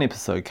want to do an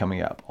episode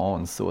coming up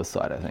on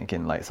suicide, I think,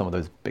 and like some of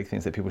those big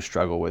things that people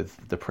struggle with,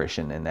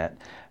 depression, and that.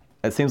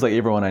 It seems like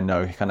everyone I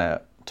know kind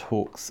of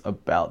talks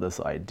about this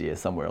idea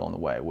somewhere along the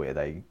way where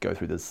they go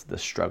through this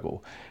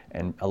struggle,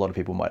 and a lot of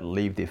people might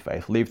leave their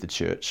faith, leave the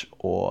church,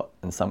 or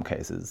in some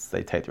cases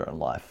they take their own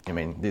life. I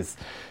mean, there's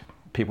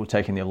people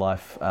taking their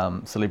life,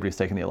 celebrities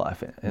taking their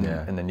life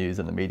in the news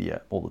and the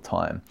media all the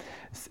time,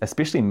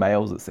 especially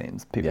males, it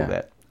seems, people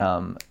that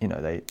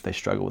they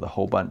struggle with a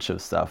whole bunch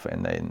of stuff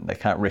and they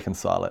can't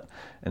reconcile it,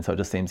 and so it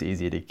just seems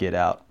easier to get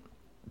out.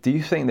 Do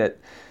you think that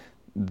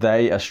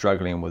they are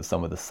struggling with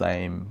some of the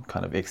same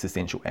kind of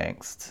existential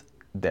angst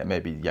that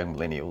maybe young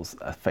millennials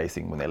are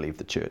facing when they leave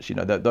the church? You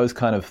know, those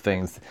kind of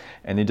things,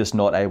 and they're just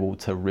not able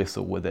to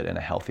wrestle with it in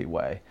a healthy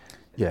way.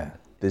 Yeah.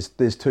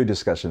 there's two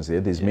discussions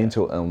there. There's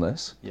mental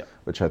illness, Yep.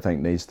 which I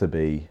think needs to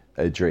be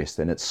addressed,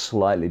 and it's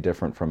slightly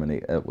different from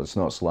it's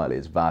not slightly,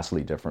 it's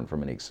vastly different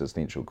from an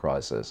existential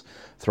crisis.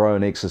 Throw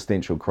an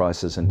existential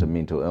crisis into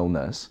mental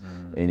illness,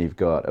 and you've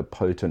got a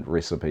potent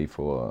recipe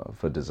for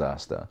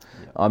disaster.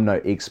 Yep. I'm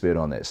no expert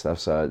on that stuff,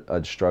 so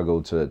I'd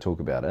struggle to talk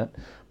about it,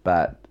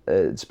 but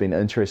it's been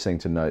interesting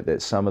to note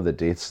that some of the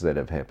deaths that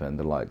have happened,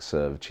 the likes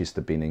of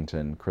Chester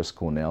Bennington, Chris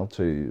Cornell,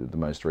 two the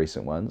most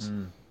recent ones,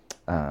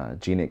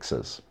 Gen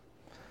Xers.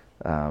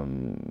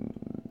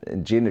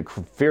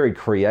 Very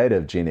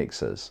creative Gen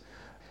Xers,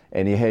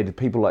 and you had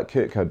people like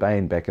Kurt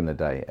Cobain back in the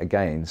day.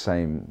 Again,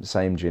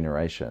 same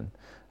generation.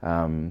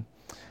 Now,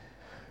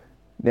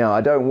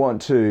 I don't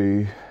want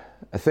to.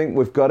 I think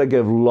we've got to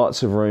give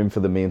lots of room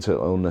for the mental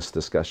illness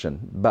discussion.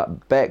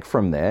 But back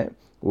from that,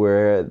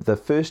 we're the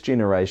first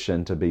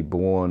generation to be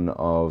born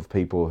of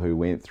people who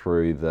went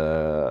through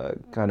the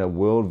kind of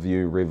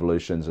worldview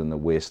revolutions in the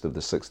West of the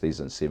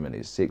 60s and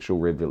 70s. Sexual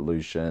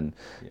revolution,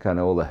 kind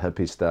of all the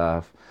hippie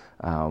stuff,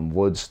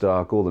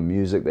 Woodstock, all the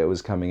music that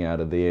was coming out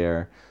of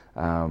there.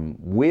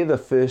 We're the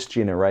first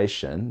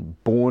generation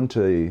born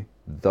to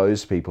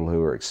those people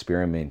who are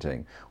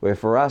experimenting, where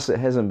for us it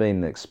hasn't been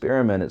an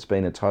experiment, it's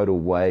been a total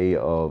way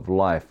of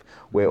life,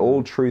 where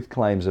all truth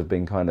claims have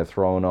been kind of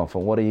thrown off,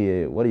 and what are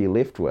you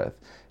left with?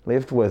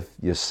 Left with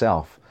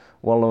yourself,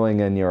 wallowing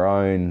in your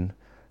own.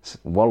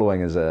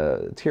 Wallowing is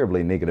a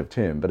terribly negative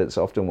term, but it's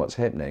often what's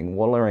happening,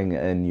 wallowing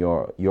in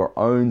your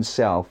own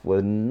self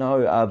with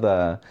no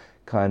other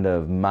kind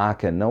of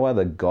marker, no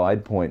other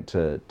guide point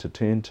to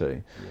turn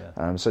to.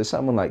 Yeah. So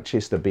someone like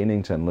Chester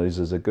Bennington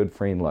loses a good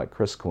friend like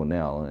Chris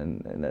Cornell,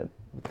 and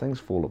things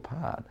fall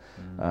apart.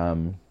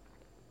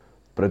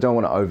 But I don't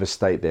want to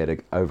overstate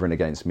that over and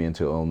against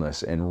mental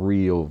illness and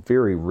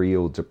very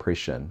real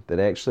depression that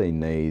actually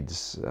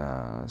needs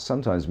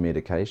sometimes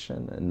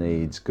medication and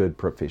needs good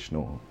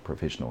professional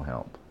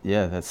help.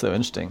 Yeah, that's so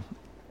interesting.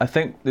 I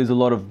think there's a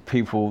lot of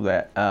people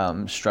that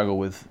struggle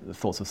with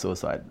thoughts of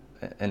suicide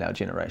in our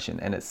generation,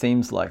 and it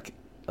seems like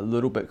a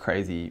little bit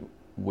crazy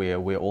where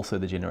we're also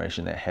the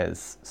generation that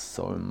has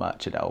so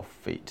much at our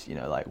feet. You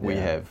know, like we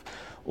have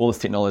all this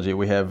technology,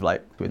 we're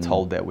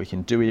told that we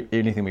can do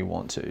anything we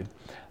want to.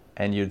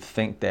 And you'd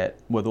think that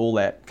with all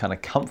that kind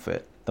of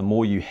comfort, the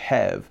more you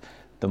have,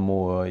 the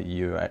more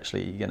you're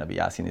actually going to be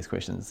asking these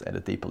questions at a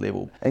deeper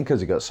level. And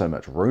because you've got so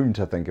much room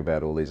to think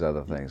about all these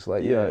other things.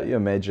 Like, you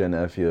imagine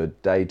if your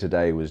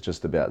day-to-day was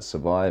just about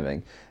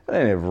surviving, you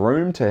don't have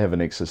room to have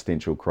an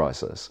existential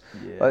crisis.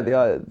 Yeah. Like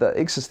the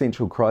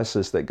existential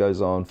crisis that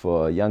goes on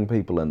for young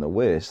people in the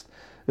West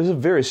is a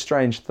very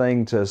strange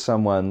thing to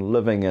someone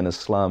living in a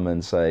slum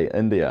in, say,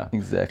 India.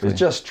 Exactly. Who's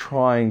just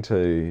trying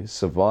to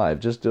survive,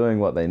 just doing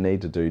what they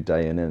need to do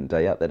day in and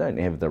day out. They don't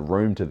have the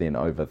room to then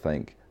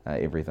overthink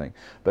everything.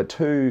 But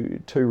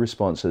two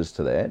responses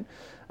to that.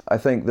 I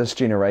think this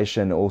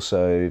generation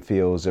also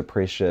feels a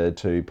pressure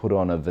to put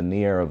on a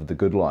veneer of the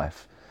good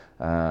life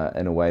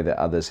in a way that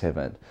others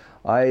haven't.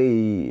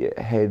 I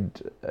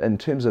had, in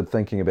terms of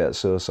thinking about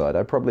suicide,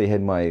 I probably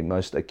had my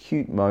most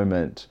acute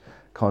moment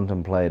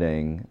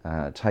contemplating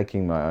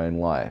taking my own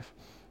life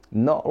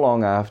not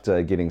long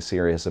after getting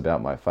serious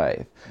about my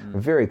faith.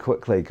 Very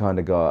quickly kind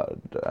of got,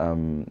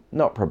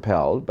 not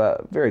propelled,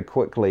 but very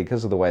quickly,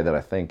 because of the way that I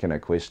think and I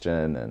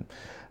question, and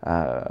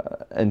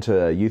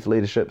into a youth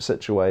leadership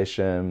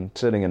situation,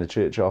 sitting in a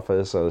church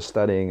office. I was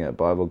studying at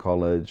Bible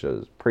college, I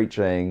was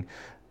preaching,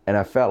 and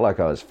I felt like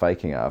I was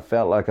faking it. I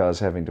felt like I was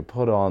having to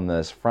put on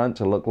this front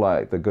to look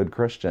like the good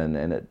Christian,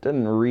 and it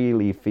didn't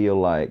really feel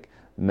like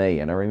me.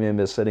 And I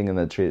remember sitting in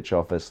the church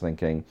office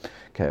thinking,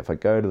 okay, if I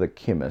go to the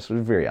chemist, it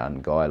was very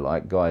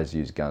un-guy-like, guys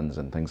use guns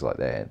and things like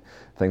that,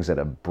 things that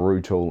are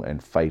brutal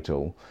and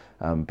fatal.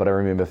 But I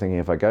remember thinking,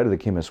 if I go to the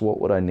chemist,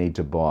 what would I need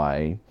to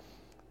buy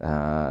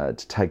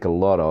to take a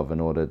lot of in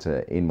order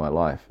to end my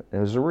life? And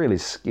it was a really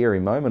scary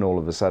moment all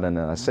of a sudden,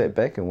 and I sat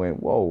back and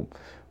went, whoa,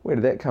 where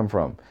did that come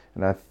from?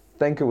 And I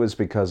think it was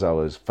because I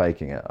was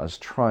faking it. I was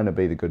trying to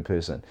be the good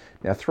person.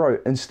 Now throw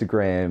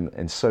Instagram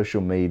and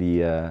social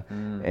media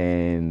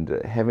and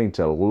having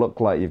to look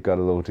like you've got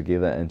it all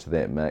together into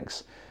that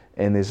mix,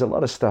 and there's a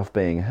lot of stuff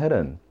being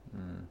hidden.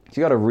 So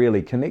you've got a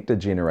really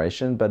connected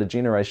generation, but a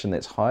generation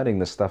that's hiding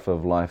the stuff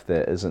of life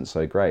that isn't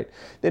so great.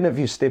 Then if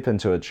you step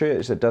into a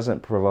church that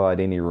doesn't provide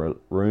any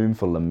room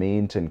for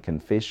lament and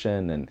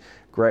confession and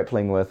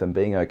grappling with and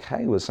being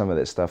okay with some of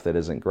that stuff that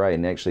isn't great,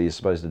 and actually you're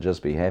supposed to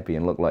just be happy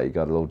and look like you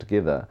got it all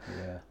together,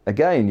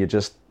 again, you're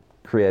just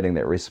creating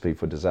that recipe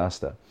for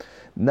disaster.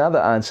 Another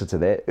answer to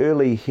that,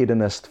 early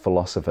hedonist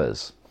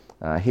philosophers.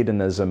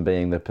 Hedonism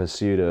being the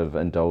pursuit of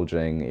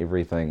indulging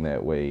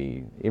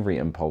every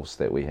impulse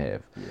that we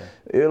have.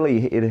 Early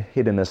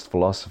hedonist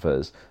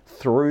philosophers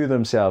threw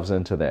themselves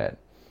into that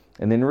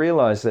and then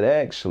realized that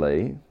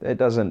actually that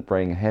doesn't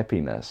bring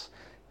happiness.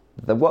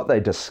 What they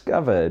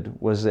discovered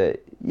was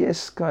that,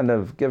 yes, kind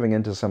of giving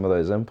into some of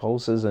those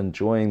impulses,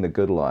 enjoying the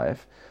good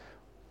life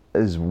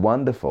is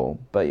wonderful,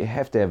 but you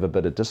have to have a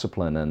bit of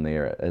discipline in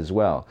there as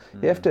well.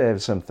 You have to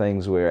have some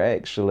things where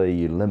actually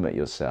you limit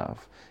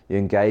yourself. you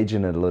engage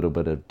in a little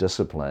bit of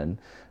discipline,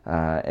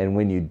 and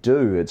when you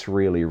do, it's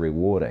really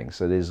rewarding.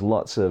 So there's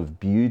lots of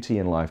beauty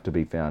in life to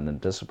be found in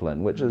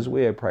discipline, which is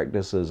where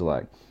practices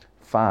like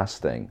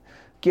fasting,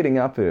 getting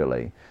up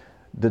early,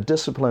 the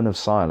discipline of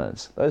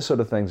silence, those sort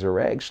of things are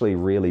actually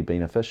really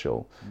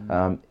beneficial.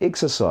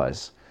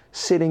 Exercise,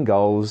 setting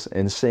goals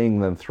and seeing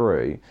them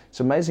through. It's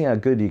amazing how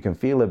good you can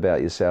feel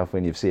about yourself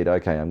when you've said,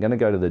 okay, I'm going to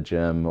go to the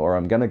gym, or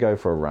I'm going to go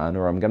for a run,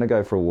 or I'm going to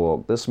go for a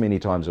walk this many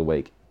times a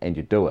week, and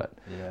you do it.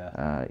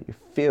 You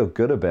feel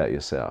good about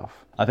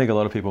yourself. I think a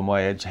lot of people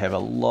my age have a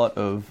lot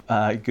of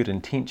good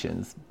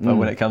intentions, but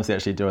when it comes to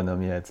actually doing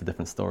them, it's a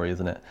different story,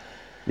 isn't it?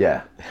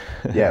 Yeah,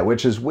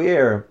 which is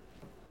where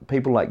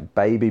people like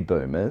baby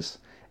boomers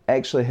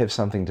actually have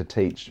something to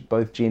teach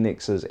both Gen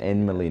Xers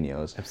and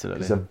Millennials. Absolutely.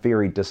 Because they're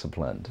very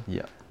disciplined.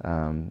 Yeah.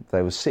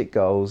 They will set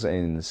goals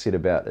and set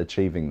about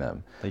achieving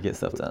them. They get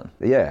stuff done.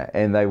 Yeah,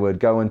 and they would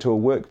go into a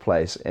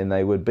workplace and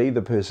they would be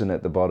the person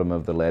at the bottom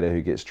of the ladder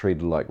who gets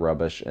treated like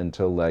rubbish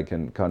until they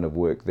can kind of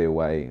work their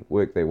way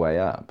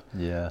up.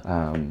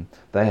 Yeah.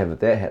 They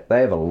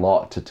have a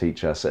lot to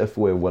teach us if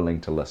we're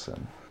willing to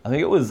listen. I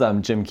think it was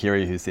Jim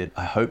Carrey who said,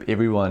 I hope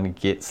everyone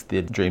gets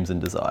their dreams and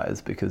desires,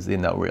 because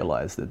then they'll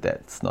realise that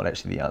that's not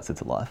actually the answer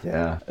to life.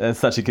 Yeah. That's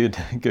such a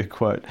good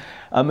quote.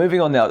 Moving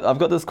on now, I've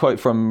got this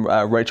quote from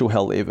Rachel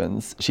Hell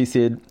Evans. She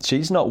said,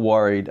 she's not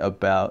worried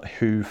about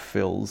who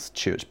fills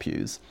church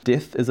pews.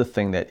 Death is a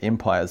thing that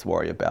empires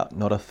worry about,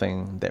 not a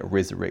thing that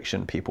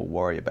resurrection people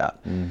worry about.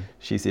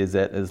 She says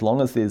that as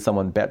long as there's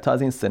someone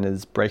baptising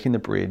sinners, breaking the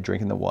bread,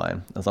 drinking the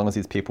wine, as long as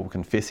there's people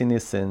confessing their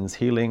sins,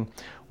 healing,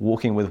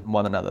 walking with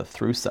one another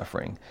through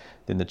suffering,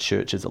 then the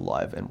church is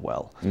alive and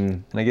well.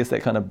 And I guess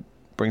that kind of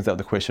brings up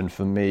the question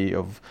for me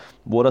of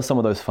what are some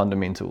of those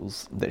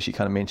fundamentals that she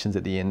kind of mentions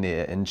at the end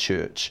there in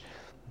church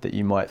that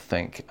you might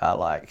think are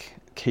like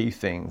key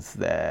things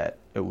that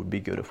it would be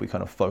good if we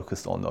kind of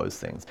focused on those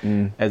things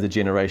as a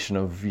generation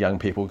of young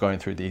people going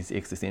through these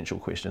existential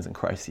questions and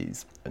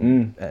crises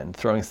and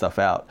throwing stuff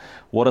out.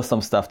 What are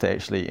some stuff to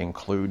actually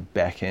include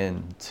back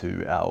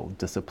into our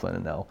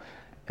discipline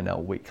and our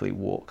weekly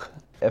walk?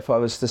 If I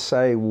was to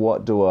say,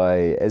 what do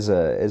I, as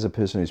a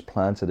person who's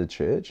planted a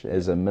church,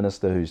 as a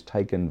minister who's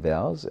taken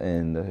vows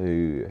and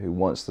who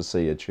wants to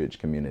see a church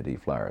community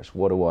flourish,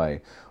 what do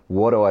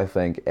I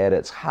think at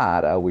its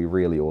heart are we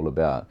really all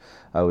about?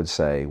 I would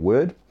say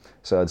word.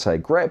 So I'd say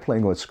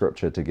grappling with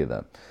scripture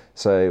together.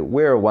 So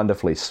we're a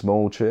wonderfully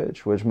small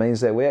church, which means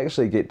that we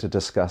actually get to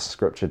discuss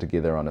scripture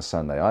together on a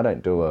Sunday. I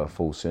don't do a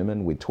full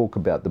sermon. We talk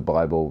about the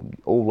Bible,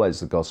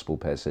 always the gospel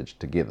passage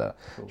together,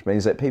 which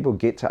means that people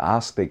get to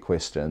ask their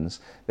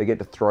questions, they get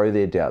to throw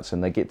their doubts,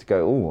 and they get to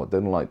go, oh, I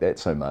didn't like that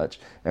so much,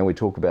 and we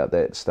talk about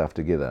that stuff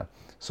together.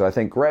 So I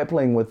think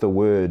grappling with the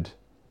word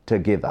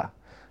together,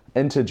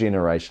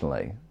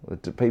 intergenerationally,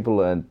 with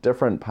people in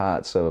different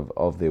parts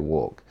of their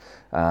walk.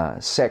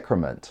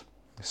 Sacrament.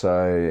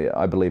 So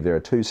I believe there are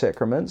two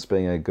sacraments,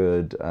 being a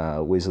good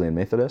Wesleyan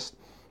Methodist.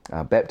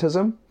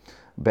 Baptism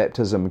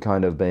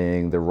kind of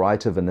being the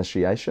rite of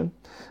initiation,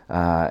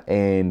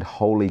 and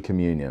Holy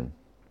Communion.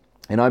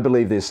 And I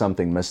believe there's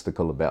something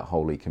mystical about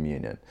Holy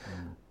Communion.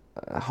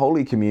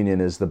 Holy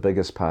Communion is the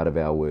biggest part of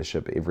our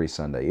worship every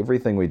Sunday.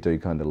 Everything we do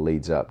kind of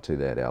leads up to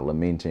that. Our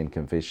lament and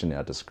confession,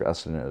 our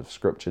discussion of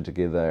Scripture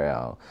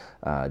together,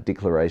 our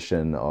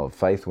declaration of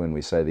faith when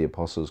we say the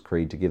Apostles'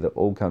 Creed together,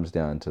 all comes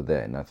down to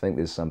that. And I think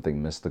there's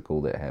something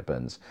mystical that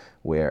happens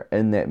where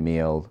in that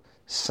meal,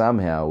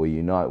 somehow we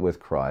unite with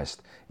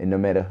Christ, and no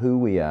matter who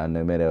we are,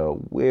 no matter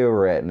where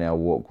we're at in our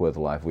walk with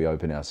life, we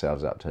open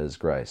ourselves up to His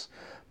grace.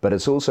 But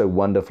it's also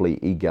wonderfully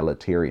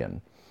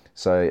egalitarian.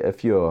 So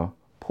if you're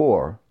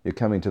poor, you're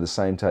coming to the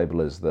same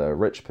table as the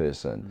rich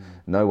person.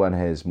 No one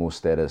has more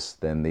status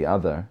than the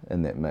other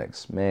in that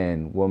mix.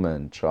 Man,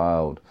 woman,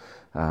 child,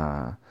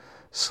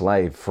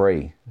 slave,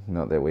 free.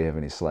 Not that we have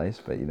any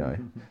slaves, but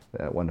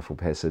that wonderful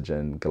passage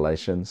in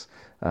Galatians.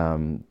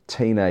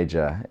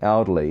 Teenager,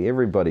 elderly,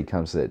 everybody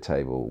comes to that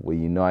table. We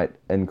unite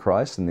in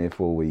Christ, and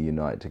therefore we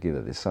unite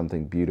together. There's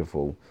something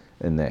beautiful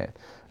in that.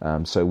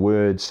 So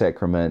word,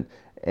 sacrament,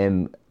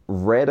 and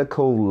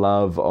radical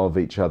love of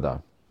each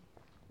other.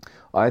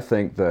 I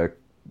think the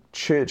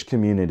church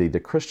community, the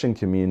Christian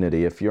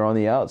community, if you're on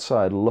the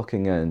outside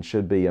looking in,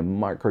 should be a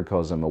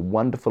microcosm, a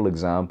wonderful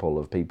example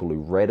of people who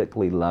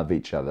radically love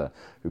each other,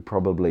 who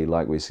probably,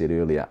 like we said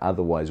earlier,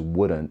 otherwise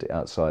wouldn't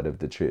outside of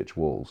the church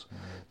walls.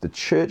 The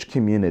church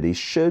community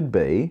should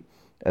be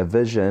a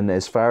vision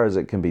as far as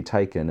it can be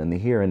taken in the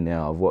here and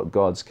now of what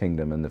God's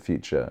kingdom in the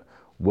future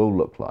will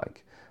look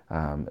like.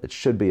 It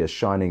should be a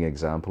shining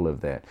example of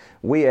that.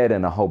 We add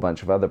in a whole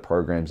bunch of other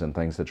programs and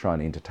things to try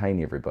and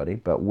entertain everybody,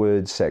 but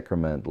word,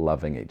 sacrament,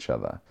 loving each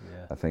other,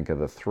 I think are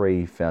the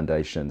three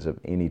foundations of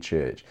any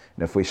church.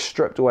 And if we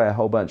stripped away a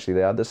whole bunch of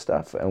the other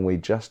stuff and we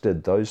just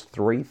did those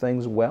three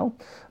things well,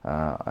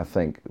 I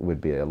think it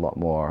would be a lot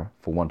more,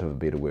 for want of a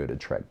better word,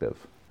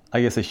 attractive.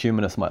 I guess a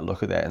humanist might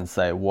look at that and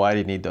say, why do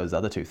you need those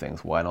other two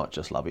things? Why not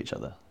just love each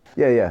other?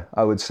 Yeah,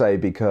 I would say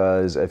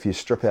because if you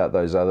strip out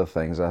those other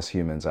things, us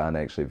humans aren't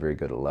actually very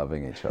good at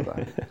loving each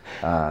other.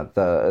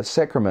 The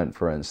sacrament,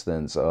 for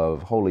instance,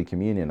 of Holy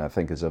Communion, I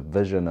think is a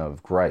vision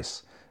of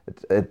grace.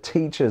 It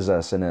teaches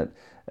us, and it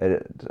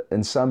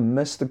in some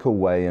mystical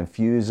way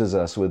infuses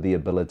us with the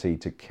ability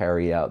to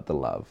carry out the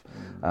love.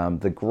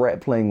 The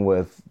grappling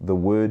with the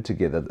Word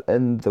together.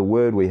 In the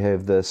Word we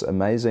have this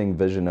amazing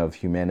vision of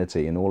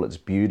humanity in all its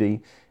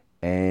beauty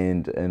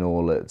and in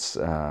all its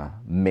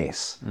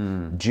mess,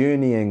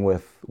 journeying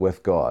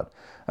with God.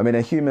 I mean,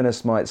 a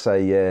humanist might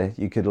say, yeah,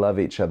 you could love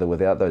each other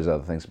without those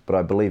other things, but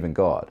I believe in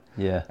God.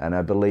 Yeah. And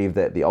I believe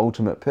that the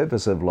ultimate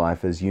purpose of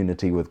life is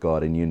unity with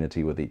God and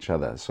unity with each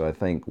other. So I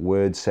think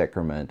word,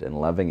 sacrament, and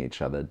loving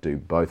each other do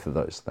both of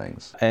those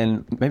things.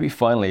 And maybe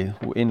finally,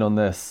 we'll end on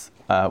this.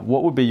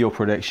 What would be your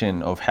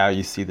prediction of how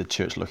you see the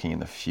church looking in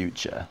the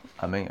future?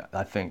 I mean,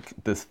 I think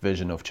this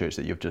vision of church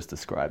that you've just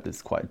described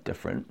is quite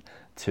different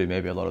to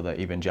maybe a lot of the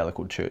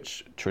evangelical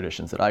church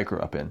traditions that I grew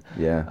up in.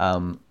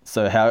 Yeah.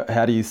 So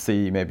how do you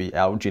see maybe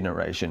our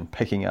generation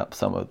picking up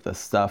some of this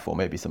stuff or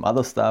maybe some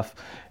other stuff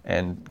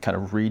and kind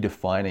of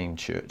redefining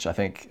church? I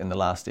think in the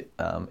last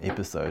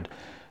episode,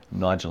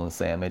 Nigel and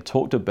Sam, they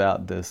talked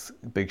about this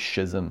big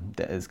schism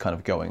that is kind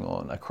of going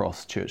on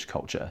across church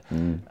culture,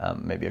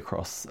 maybe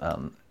across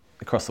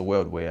the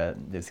world, where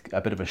there's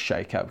a bit of a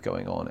shake-up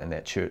going on, and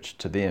that church,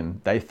 to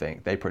them, they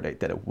predict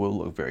that it will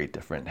look very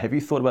different. Have you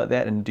thought about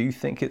that, and do you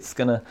think it's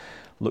going to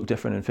look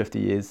different in 50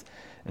 years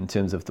in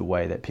terms of the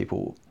way that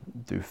people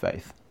do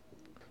faith?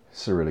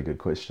 It's a really good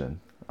question.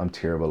 I'm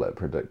terrible at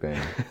predicting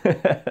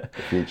the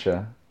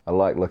future. I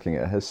like looking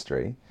at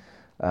history.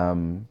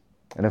 And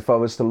if I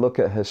was to look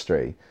at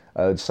history,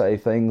 I would say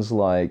things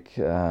like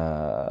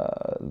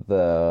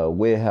the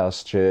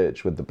warehouse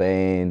church with the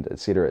band,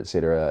 etc.,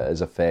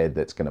 is a fad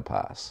that's going to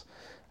pass.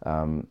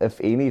 If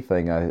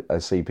anything, I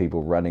see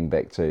people running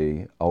back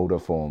to older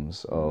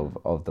forms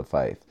of the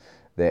faith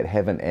that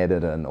haven't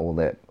added in all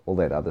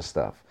that other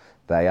stuff.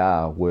 They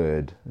are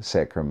word,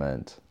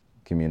 sacrament,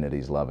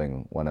 communities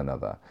loving one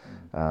another.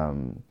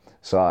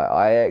 So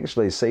I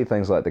actually see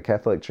things like the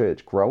Catholic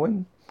Church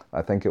growing.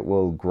 I think it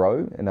will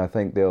grow, and I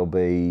think there'll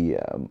be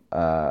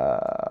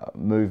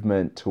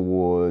movement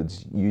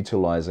towards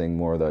utilizing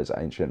more of those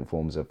ancient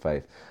forms of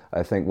faith.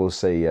 I think we'll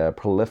see a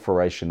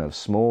proliferation of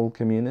small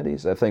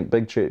communities. I think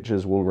big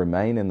churches will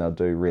remain and they'll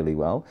do really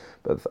well,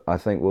 but I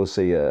think we'll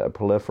see a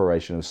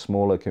proliferation of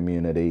smaller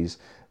communities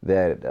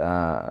that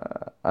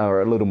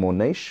are a little more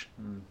niche.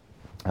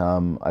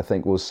 I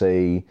think we'll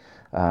see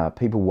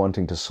people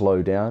wanting to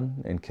slow down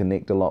and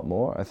connect a lot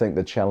more. I think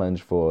the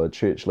challenge for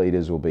church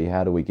leaders will be,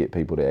 how do we get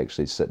people to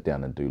actually sit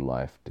down and do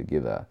life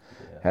together?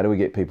 Yeah. How do we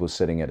get people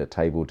sitting at a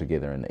table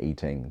together and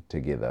eating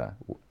together,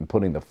 and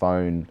putting the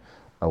phone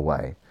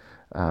away?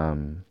 I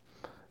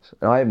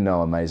have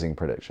no amazing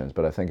predictions,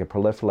 but I think a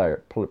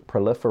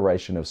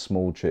proliferation of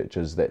small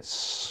churches that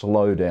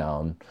slow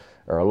down,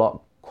 are a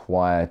lot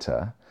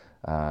quieter,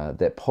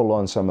 that pull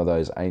on some of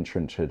those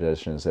ancient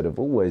traditions that have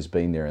always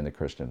been there in the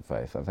Christian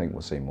faith. I think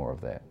we'll see more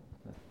of that.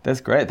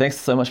 That's great. Thanks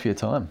so much for your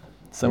time.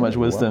 So much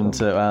wisdom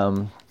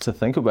to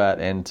think about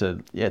and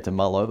to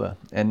mull over.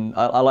 And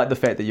I like the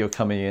fact that you're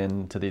coming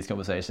into these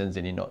conversations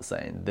and you're not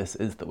saying this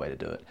is the way to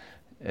do it.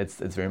 It's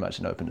very much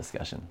an open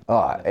discussion.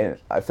 And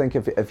I think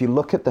if you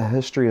look at the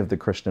history of the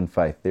Christian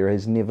faith, there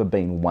has never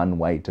been one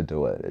way to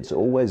do it. It's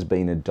always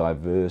been a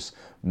diverse,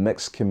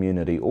 mixed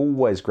community,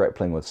 always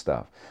grappling with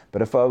stuff.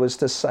 But if I was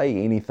to say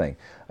anything,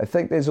 I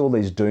think there's all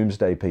these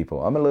doomsday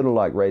people. I'm a little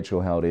like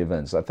Rachel Held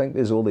Evans. I think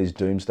there's all these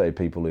doomsday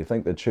people who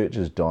think the church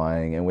is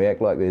dying and we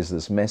act like there's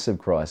this massive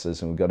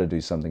crisis and we've got to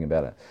do something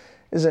about it.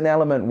 There's an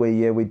element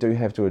where, we do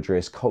have to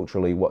address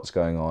culturally what's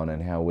going on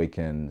and how we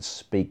can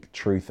speak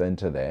truth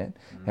into that,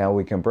 how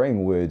we can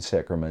bring word,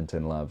 sacrament,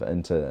 and love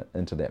into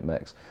that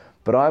mix.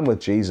 But I'm with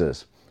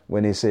Jesus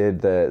when he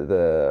said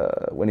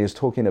when he was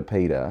talking to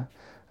Peter,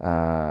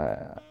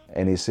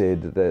 and he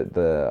said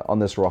that on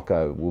this rock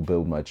I will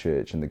build my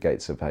church, and the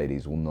gates of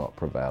Hades will not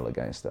prevail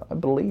against it. I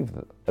believe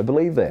that.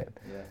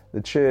 Yeah.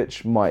 The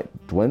church might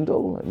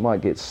dwindle, it might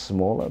get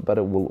smaller, but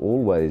it will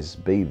always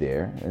be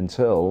there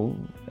until,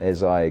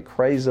 as I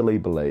crazily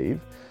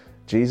believe,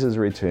 Jesus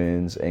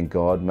returns and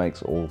God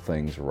makes all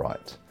things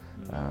right.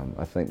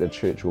 I think the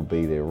church will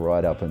be there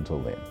right up until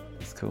then.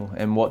 That's cool.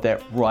 And what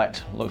that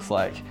right looks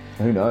like,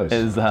 who knows,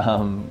 is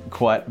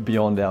quite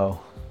beyond our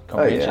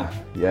comprehension.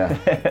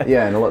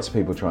 Yeah, and lots of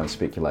people try and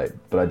speculate,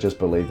 but I just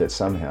believe that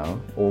somehow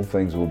all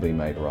things will be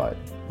made right,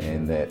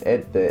 and that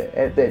at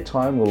that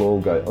time we'll all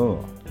go,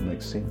 oh, it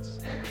makes sense.